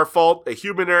purely our fault, a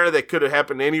human error that could have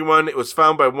happened to anyone. It was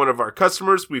found by one of our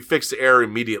customers. We fixed the error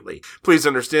immediately. Please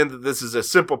understand that this is a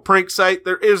simple prank site.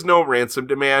 There is no ransom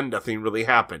demand. Nothing really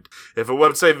happened. If a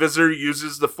website visitor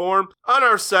uses the form on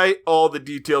our site, all the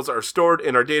details are stored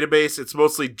in our database. It's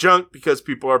mostly junk because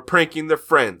people are pranking their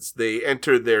friends. They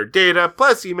enter their data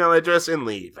plus email address and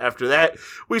leave. After that,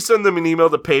 we send them an email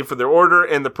to pay for their order,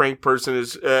 and the pranked person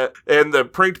is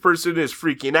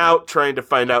freaking out, trying to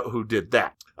find out who did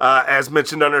that. As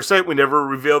mentioned on our site, we never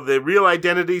revealed the real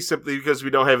identity simply because we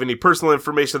don't have any personal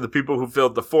information of the people who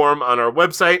filled the form on our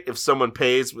website. If someone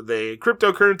pays with a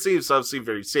cryptocurrency, it's obviously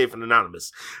very safe and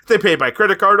anonymous. If they pay by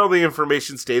credit card, all the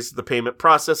information stays with the payment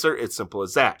processor. It's simple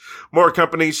as that. More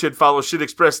companies should follow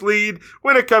ShitExpress lead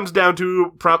when it comes down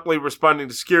to promptly responding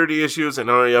to security issues and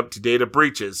owning up to data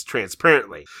breaches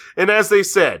transparently. And as they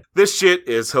said, this shit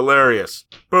is hilarious.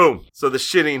 Boom. So the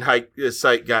shitting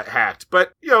site got hacked.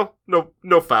 But,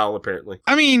 no foul, apparently.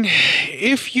 I mean,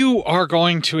 if you are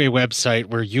going to a website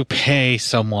where you pay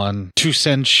someone to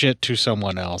send shit to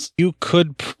someone else, you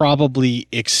could probably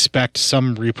expect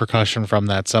some repercussion from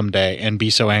that someday and be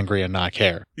so angry and not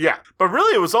care. Yeah, but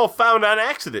really it was all found on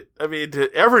accident. I mean,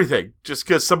 everything. Just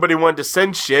because somebody wanted to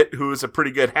send shit who was a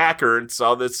pretty good hacker and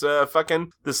saw this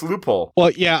this loophole.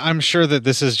 Well, yeah, I'm sure that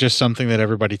this is just something that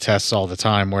everybody tests all the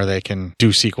time where they can do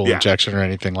SQL injection or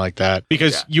anything like that.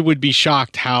 Because you would be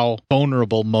shocked how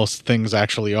vulnerable most things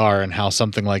actually are and how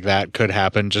something like that could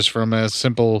happen just from a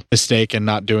simple mistake and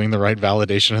not doing the right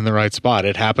validation in the right spot.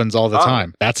 It happens all the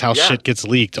time. That's how shit gets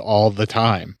leaked all the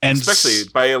time. And especially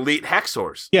by elite hack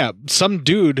source. Yeah, some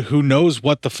dude who knows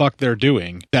what the fuck they're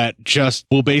doing that just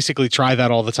will basically try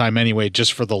that all the time anyway,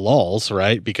 just for the lulz,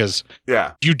 right? Because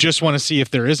you just want to see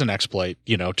if there is an exploit,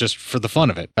 just for the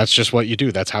fun of it. That's just what you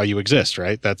do. That's how you exist,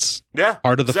 right? That's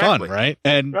part of the fun, right?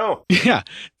 And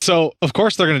so of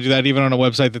course they're going to do that even on a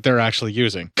website that they're actually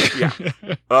using. Yeah,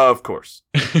 of course.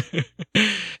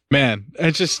 Man,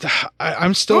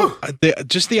 I'm still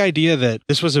just the idea that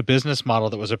this was a business model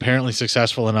that was apparently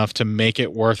successful enough to make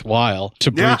it worthwhile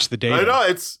to breach the data. I know,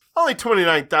 it's only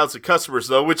 29,000 customers,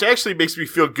 though, which actually makes me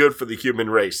feel good for the human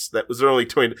race. That was only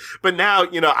 20. But now,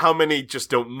 how many just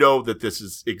don't know that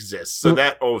this exists? So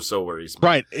that also worries me.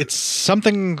 Right. It's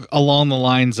something along the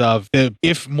lines of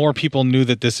if more people knew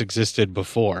that this existed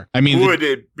before. I mean, would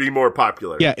it be more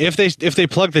popular? Yeah. If they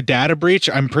plug the data breach,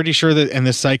 I'm pretty sure that, and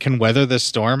this site can weather this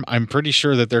storm, I'm pretty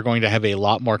sure that they're going to have a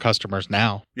lot more customers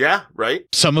now. Yeah, right.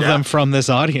 Some of them from this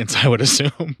audience, I would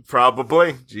assume.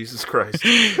 Probably. Jesus Christ.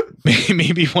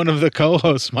 Maybe one of the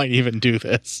co-hosts might even do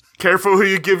this. Careful who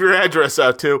you give your address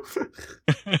out to.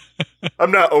 I'm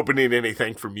not opening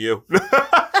anything from you.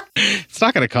 It's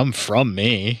not going to come from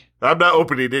me. I'm not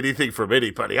opening anything from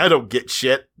anybody. I don't get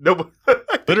shit. No.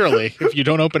 Literally, if you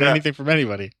don't open anything from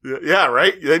anybody. Yeah,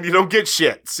 right? Then you don't get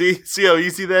shit. See how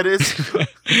easy that is?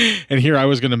 And here I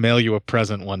was going to mail you a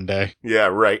present one day. Yeah,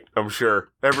 right. I'm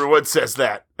sure. Everyone says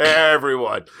that.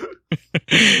 Everyone.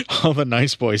 All the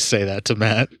nice boys say that to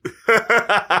Matt.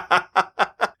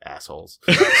 assholes.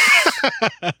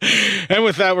 And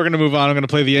with that, we're going to move on. I'm going to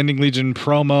play the Ending Legion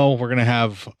promo. We're going to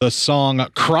have the song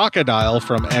Crocodile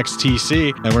from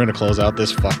XTC, and we're going to close out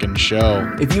this fucking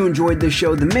show. If you enjoyed this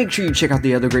show, then make sure you check out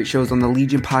the other great shows on the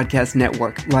Legion Podcast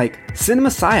Network, like Cinema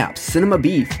Psyops, Cinema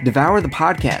Beef, Devour the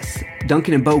Podcast,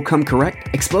 Duncan and Bo Come Correct,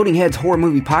 Exploding Heads Horror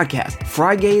Movie Podcast,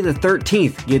 Friday the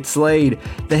 13th, Get Slayed,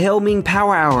 The Hellming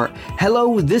Power Hour,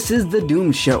 Hello, This is the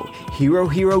Doom Show, Hero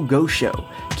Hero Go Show,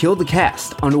 Kill the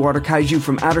Cast, Underwater Kaiju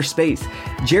from Outer Space,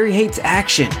 Jerry Hates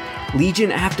Action,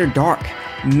 Legion After Dark,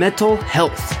 Mental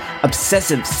Health,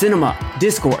 Obsessive Cinema,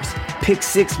 Discourse, Pick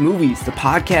 6 Movies, the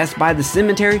podcast by The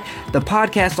Cemetery, the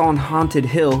podcast on Haunted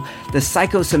Hill, the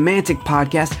Psychosemantic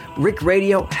Podcast, Rick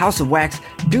Radio, House of Wax,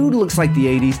 Dude Looks Like the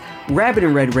 80s, Rabbit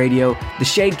and Red Radio, the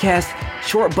Shadecast,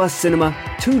 Short Bus Cinema,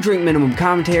 2 Drink Minimum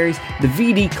Commentaries, the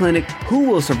VD Clinic, Who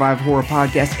Will Survive Horror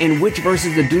Podcast, and Witch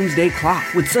vs. the Doomsday Clock.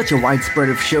 With such a wide spread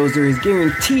of shows, there is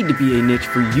guaranteed to be a niche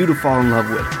for you to fall in love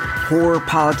with. Horror,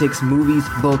 politics, movies,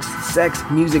 books, sex,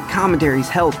 music, commentaries,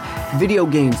 health, video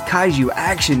games, kaiju,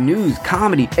 action, news,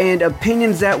 comedy, and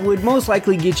opinions that would most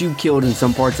likely get you killed in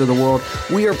some parts of the world.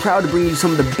 We are proud to bring you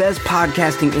some of the best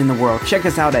podcasting in the world. Check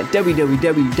us out at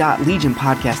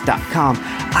www.legionpodcast.com,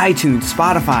 iTunes,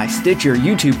 Spotify, Stitcher,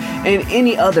 YouTube, and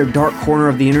any other dark corner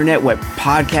of the internet where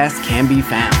podcasts can be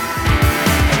found.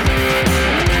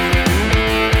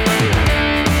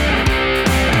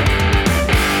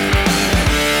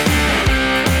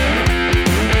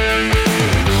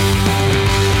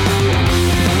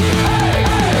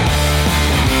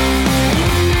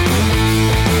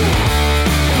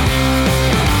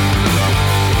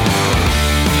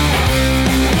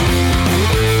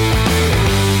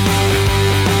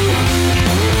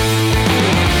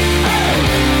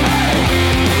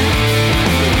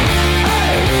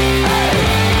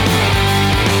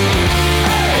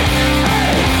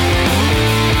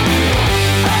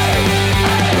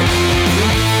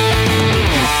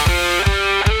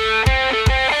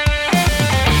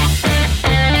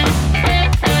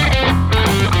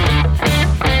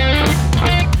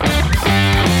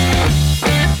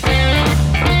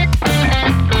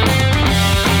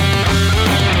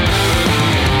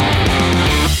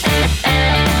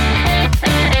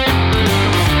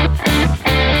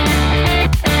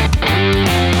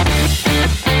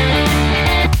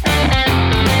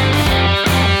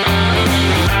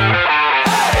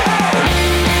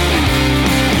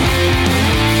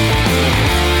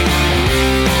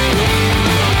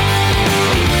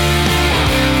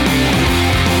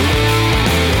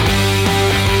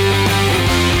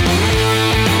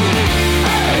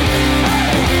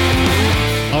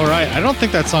 I don't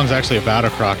think that song's actually about a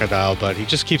crocodile, but he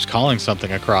just keeps calling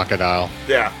something a crocodile.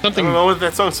 Yeah. Something. I don't know what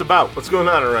that song's about. What's going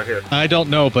on around here? I don't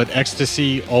know, but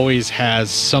Ecstasy always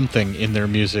has something in their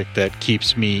music that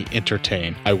keeps me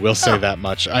entertained. I will say that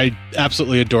much. I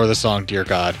absolutely adore the song Dear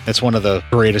God. It's one of the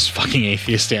greatest fucking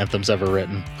atheist anthems ever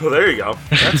written. Well, there you go.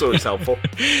 That's always helpful.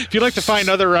 If you'd like to find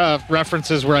other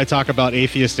references where I talk about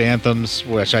atheist anthems,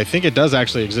 which I think it does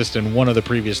actually exist in one of the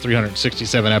previous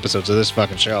 367 episodes of this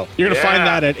fucking show, you're going to find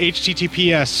that at https://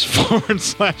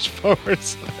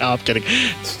 no, I'm kidding.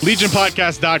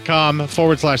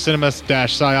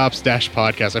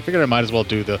 legionpodcast.com/cinema-psyops-podcast. I figured I might as well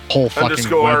do the whole fucking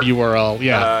web URL.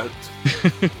 Yeah.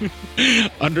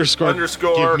 Underscore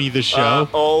give me the show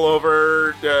all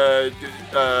over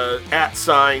 @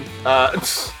 sign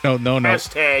no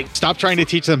hashtag. Stop trying to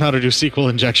teach them how to do SQL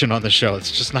injection on the show.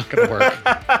 It's just not going to work.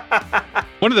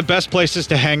 One of the best places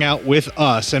to hang out with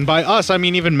us, and by us I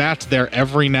mean even Matt's there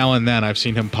every now and then. I've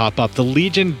seen him pop up. The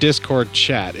Legion Discord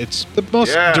chat. It's the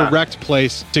most direct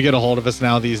place to get a hold of us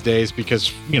now these days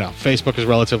because, you know, Facebook is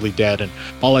relatively dead and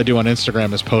all I do on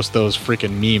Instagram is post those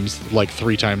freaking memes like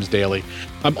 3 times daily.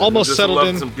 I'm almost settled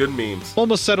in. Some good memes.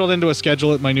 Almost settled into a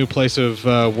schedule at my new place of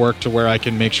work to where I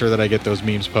can make sure that I get those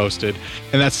memes posted.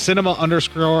 And that's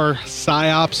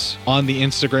cinema_psyops on the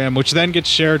Instagram, which then gets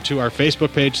shared to our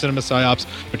Facebook page, Cinema Psyops,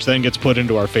 which then gets put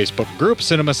into our Facebook group,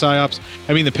 Cinema Psyops.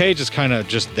 I mean, the page is kind of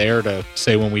just there to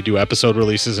say when we do episode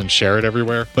releases and share it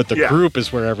everywhere. But the group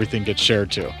is where everything gets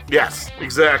shared to. Yes,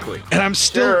 exactly. And I'm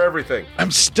still share everything. I'm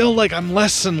still like I'm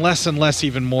less and less and less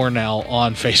even more now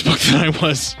on Facebook than I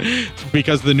was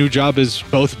because the new job is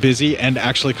both busy and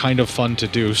actually kind of fun to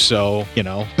do. So, you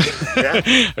know. No,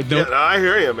 I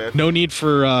hear you, man. No need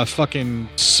for fucking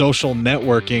social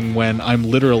networking when I'm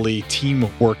literally team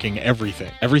working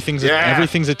everything. Everything's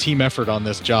a team effort on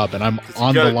this job, and I'm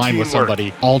on the line with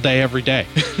somebody all day, every day.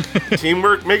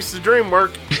 Teamwork makes the dream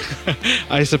work.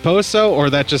 I suppose so, or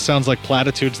that just sounds like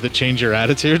platitudes that change your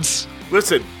attitudes.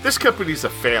 Listen, this company's a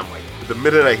family. The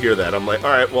minute I hear that, I'm like, all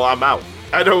right, well, I'm out.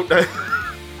 I don't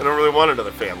I don't really want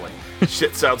another family.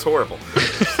 Shit sounds horrible.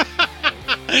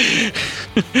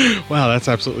 Wow, that's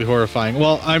absolutely horrifying.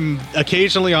 Well, I'm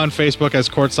occasionally on Facebook as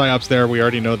Court Psyops there. We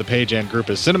already know the page and group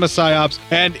is Cinema Psyops.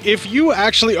 And if you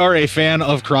actually are a fan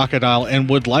of Crocodile and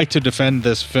would like to defend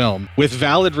this film with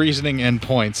valid reasoning and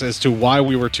points as to why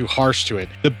we were too harsh to it,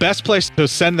 the best place to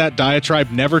send that diatribe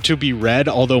never to be read,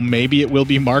 although maybe it will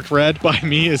be marked read by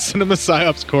me, is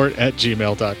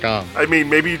cinemapsyopscourt@gmail.com. I mean,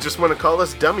 maybe you just want to call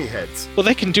us dummy heads. Well,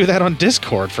 they can do that on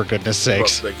Discord, for goodness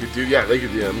sakes. Well, they could do, yeah, they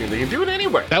could. I mean, they can do it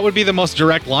anywhere. That would be the most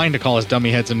direct line to call us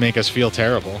dummy heads and make us feel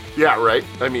terrible. Yeah, right.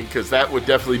 I mean, because that would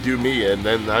definitely do me, and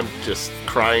then I'm just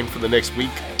crying for the next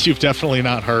week. You've definitely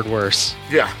not heard worse.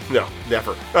 Yeah, no,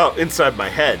 never. Oh, inside my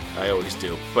head, I always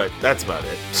do, but that's about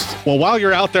it. Well, while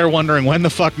you're out there wondering when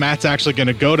the fuck Matt's actually going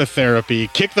to go to therapy,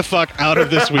 kick the fuck out of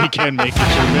this weekend, make it your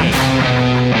bitch.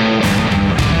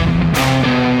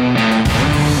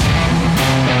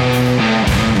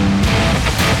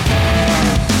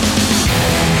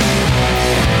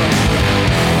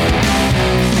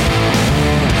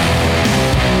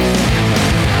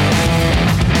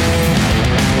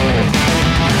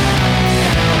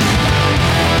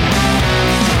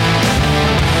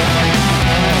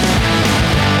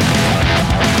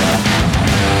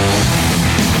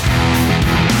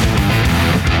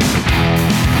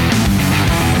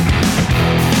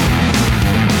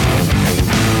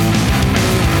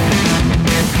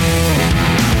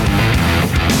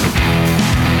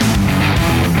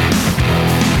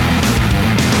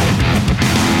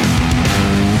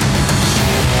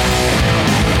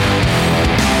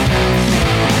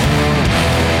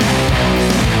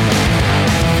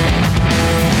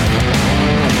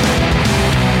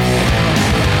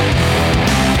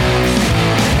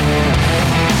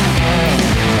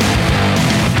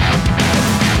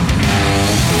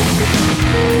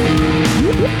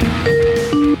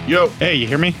 Yo. Hey, you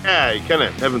hear me? Yeah, you're kind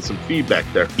of having some feedback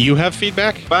there. You have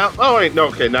feedback? Well, oh, wait, no,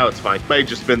 okay, now it's fine. Might have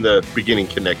just been the beginning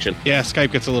connection. Yeah,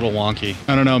 Skype gets a little wonky.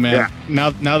 I don't know, man. Yeah.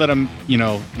 Now that I'm,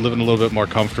 living a little bit more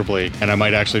comfortably, and I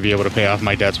might actually be able to pay off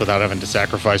my debts without having to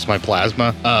sacrifice my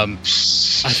plasma,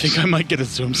 I think I might get a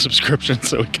Zoom subscription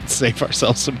so we can save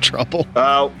ourselves some trouble.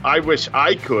 I wish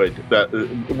I could.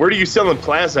 Where are you selling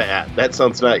Plaza at? That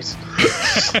sounds nice.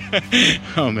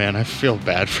 Oh, man, I feel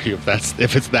bad for you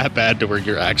if it's that bad to where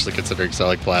you're actually considering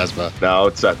selling plasma. No,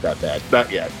 it's not that bad. Not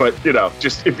yet. But,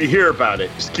 just if you hear about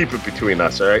it, just keep it between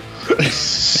us, all right?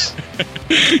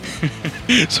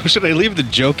 So should I leave the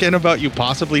joke in about you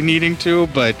possibly needing to,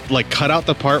 but, cut out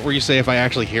the part where you say if I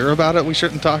actually hear about it, we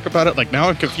shouldn't talk about it? Now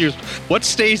I'm confused. What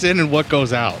stays in and what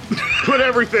goes out? Put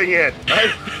everything in.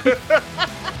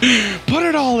 Put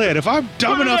it all in. If I'm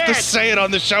dumb enough to say it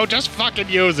on the show, just fucking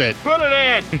use it. Put it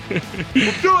in.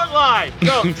 We'll do it live.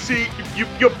 No, see, you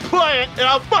play it, and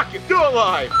I'll fucking do it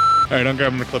live. All right, I'm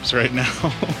grabbing the clips right now.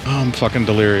 I'm fucking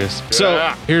delirious. Yeah.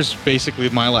 So here's basically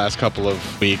my last couple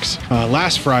of weeks.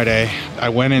 Last Friday, I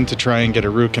went in to try and get a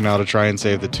root canal to try and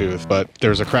save the tooth, but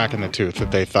there's a crack in the tooth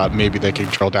that they thought maybe they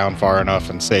could drill down far enough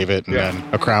and save it, and then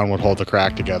a crown would hold the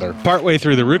crack together. Partway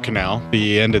through the root canal,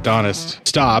 the endodontist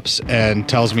stops and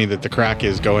tells me that the crack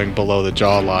is going below the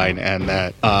jawline, and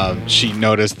that she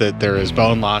noticed that there is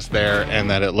bone loss there, and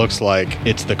that it looks like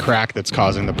it's the crack that's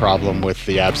causing the problem with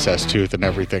the abscess tooth and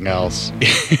everything else.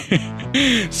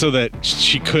 So that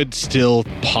she could still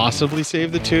possibly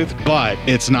save the tooth, but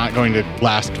it's not going to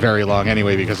last very long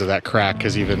anyway because of that crack,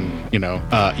 because even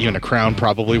a crown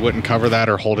probably wouldn't cover that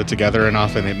or hold it together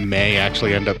enough, and it may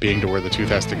actually end up being to where the tooth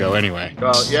has to go anyway.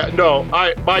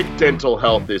 My dental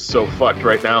health is so fucked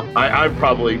right now. I'm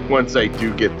probably, once I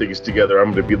do get things together,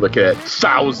 I'm going to be looking at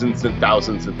thousands and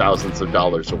thousands and thousands of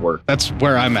dollars of work. That's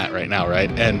where I'm at right now, right?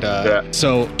 And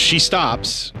so she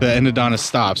stops, the endodontist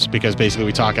stops, because basically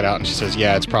we talk it out and she says,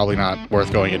 yeah, it's probably not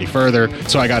worth going any further.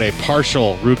 So I got a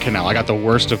partial root canal. I got the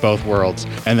worst of both worlds.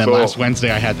 And then last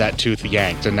Wednesday I had that tooth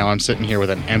yanked, and now I'm sitting here with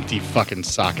an empty fucking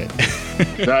socket.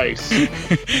 Nice.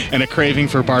 And a craving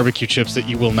for barbecue chips that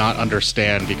you will not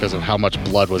understand because of how much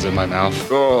blood was in my mouth.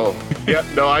 Oh, yeah,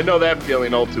 no, I know that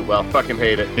feeling all too well. Fucking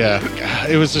hate it. Yeah,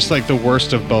 it was just like the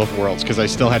worst of both worlds, because I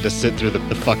still had to sit through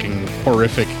the fucking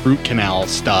horrific root canal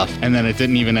stuff, and then it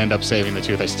didn't even end up saving the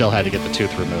tooth. I still had to get the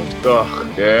tooth removed.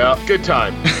 Ugh, yeah, good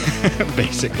time.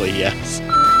 Basically, yes.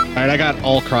 All right, I got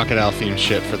all Crocodile themed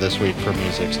shit for this week for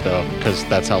music, though, because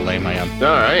that's how lame I am.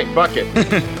 All right, fuck it.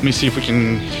 Let me see if we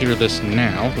can hear this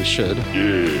now. We should.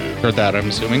 Yeah. Heard that, I'm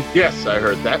assuming? Yes, I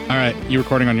heard that. All right, you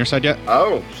recording on your side yet?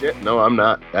 Oh, shit. No, I'm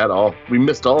not at all. We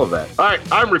missed all of that. All right,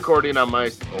 I'm recording on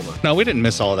my... Hold on. No, we didn't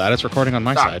miss all of that. It's recording on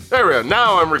my side. There we go.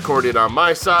 Now I'm recording on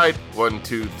my side. 1,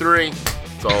 2, 3.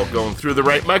 It's all going through the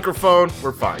right microphone.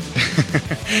 We're fine.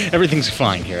 Everything's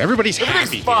fine here. Everything's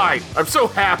happy. Fine. I'm so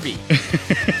happy.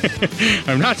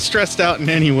 I'm not stressed out in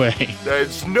any way.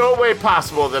 There's no way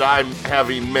possible that I'm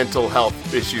having mental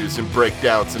health issues and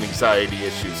breakdowns and anxiety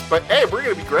issues. But hey, we're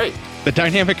going to be great. The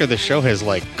dynamic of the show has,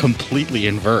 like, completely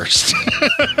inversed.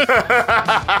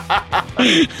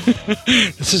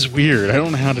 This is weird. I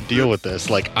don't know how to deal with this.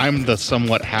 Like, I'm the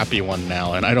somewhat happy one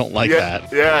now, and I don't like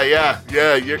that. Yeah.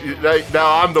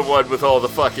 Now I'm the one with all the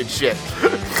fucking shit.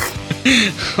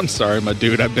 I'm sorry, my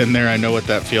dude. I've been there. I know what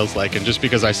that feels like. And just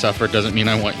because I suffer doesn't mean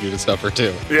I want you to suffer,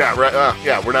 too. Yeah, right.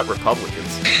 Yeah, we're not Republicans.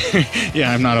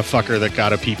 Yeah, I'm not a fucker that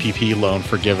got a PPP loan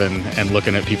forgiven and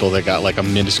looking at people that got, like, a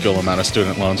minuscule amount of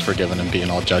student loans forgiven and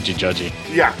being all judgy.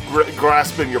 Yeah,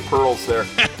 grasping your pearls there.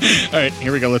 All right,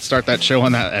 here we go. Let's start that show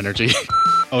on that energy.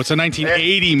 Oh, it's a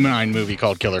 1989 movie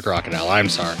called Killer Crocodile. I'm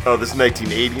sorry. Oh, this is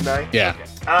 1989? Yeah.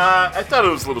 I thought it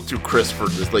was a little too crisp for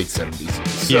the late 70s.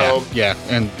 So, yeah,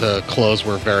 and the clothes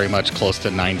were very much close to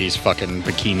 90s fucking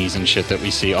bikinis and shit that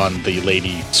we see on the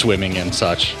lady swimming and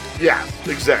such. Yeah,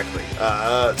 exactly.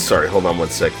 Sorry, hold on one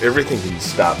sec. Everything can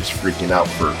stop just freaking out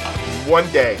for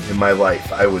one day in my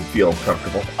life. I would feel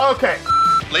comfortable. Okay.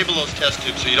 Label those test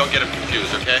tubes so you don't get them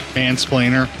confused, okay?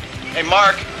 Mansplainer. Hey,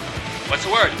 Mark. What's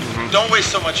the word? Mm-hmm. Don't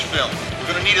waste so much film.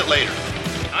 We're going to need it later.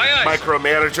 Aye.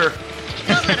 Micromanager.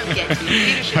 Don't let him get to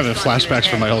you. Having flashbacks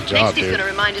from my old job, dude. Next, he's going to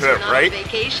remind us we're not on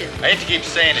vacation. I hate to keep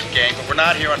saying it, gang, but we're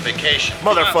not here on vacation.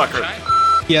 Motherfucker.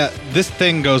 Yeah, this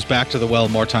thing goes back to the well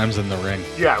more times than the ring.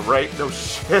 Yeah, right? No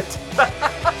shit.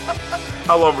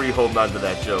 How long were you holding on to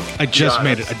that joke? I just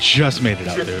made it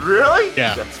out, dude. Really?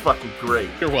 Yeah. That's fucking great.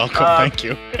 You're welcome. Thank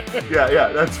you.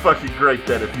 Yeah, that's fucking great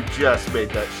then if you just made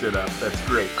that shit up. That's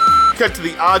great. Cut to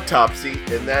the autopsy,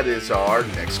 and that is our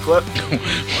next clip.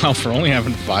 Wow, for only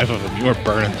having 5 of them, you are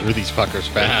burning through these fuckers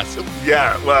fast.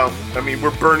 Yeah, well, I mean,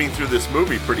 we're burning through this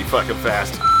movie pretty fucking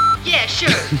fast. Yeah, sure.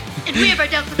 And we ever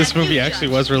dealt with This that movie new actually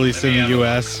judge? was released in the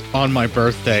U.S. on my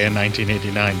birthday in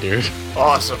 1989, dude.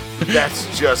 Awesome. That's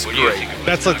just great.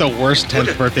 That's like the worst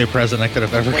 10th birthday present I could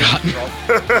have ever gotten.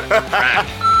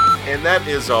 And that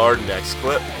is our next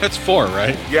clip. That's 4,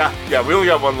 right? Yeah, we only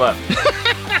got one left.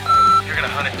 You're going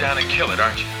to hunt it down and kill it,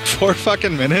 aren't you? 4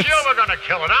 fucking minutes? Joe, we're going to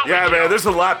kill it, aren't we, Yeah, Joe? man, there's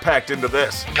a lot packed into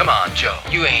this. Come on, Joe.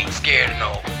 You ain't scared of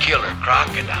no killer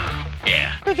crocodile.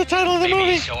 Yeah. That's the title of the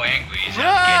movie. He's so angry he's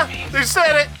Yeah, out to get me. they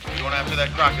said it. You're going after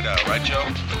that crocodile, right, Joe?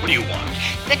 What do you want?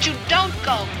 That you don't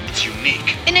go. It's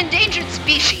unique. An endangered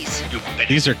species. You bet.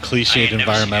 These are I cliched ain't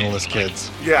never seen environmentalist anything like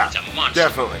kids. Yeah, It's a monster.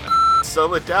 definitely.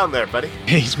 Settle it down there, buddy.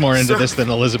 He's more into So- this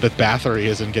than Elizabeth Bathory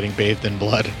is in getting bathed in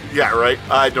blood. Yeah, right.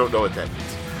 I don't know what that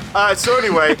means. So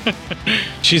anyway,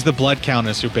 She's the blood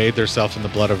countess who bathed herself in the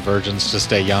blood of virgins to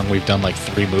stay young. We've done like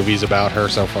 3 movies about her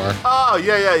so far. oh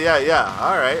yeah.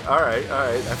 All right.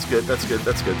 That's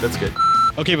good.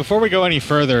 Okay, before we go any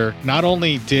further, not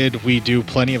only did we do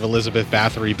plenty of Elizabeth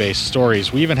Bathory-based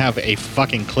stories, we even have a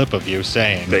fucking clip of you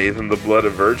saying... Bathe in the blood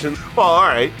of virgins? Well, all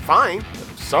right, fine.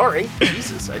 Sorry.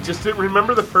 Jesus, I just didn't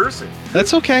remember the person.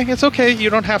 That's okay. It's okay. You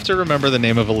don't have to remember the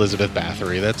name of Elizabeth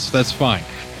Bathory. That's fine.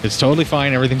 It's totally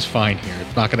fine. Everything's fine here.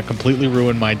 It's not going to completely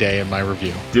ruin my day and my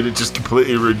review. Did it just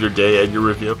completely ruin your day and your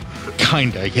review?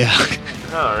 Kinda, yeah.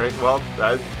 All right, well,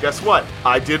 guess what?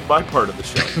 I did my part of the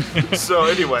show. So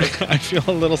anyway. I feel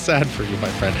a little sad for you, my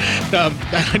friend.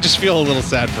 I just feel a little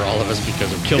sad for all of us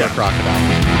because of Killer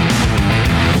Crocodile.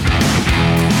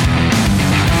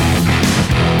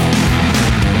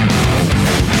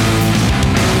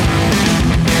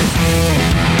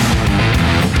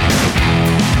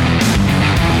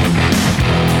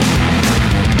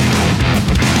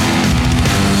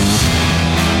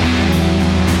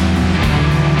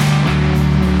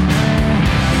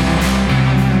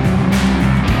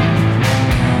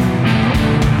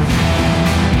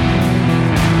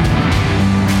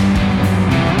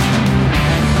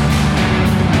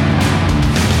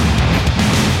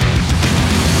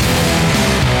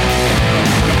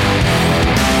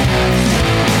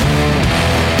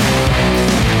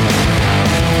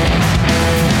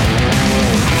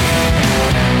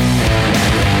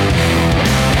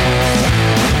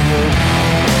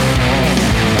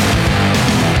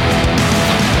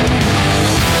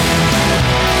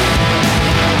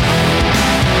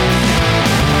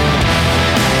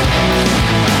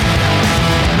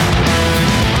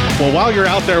 Well, while you're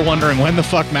out there wondering when the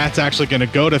fuck Matt's actually going to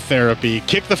go to therapy,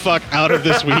 kick the fuck out of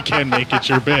this weekend, make it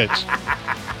your bitch.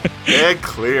 And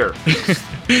clear.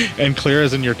 And clear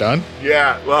as in you're done?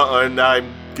 Yeah, well, and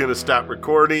I'm going to stop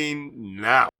recording now.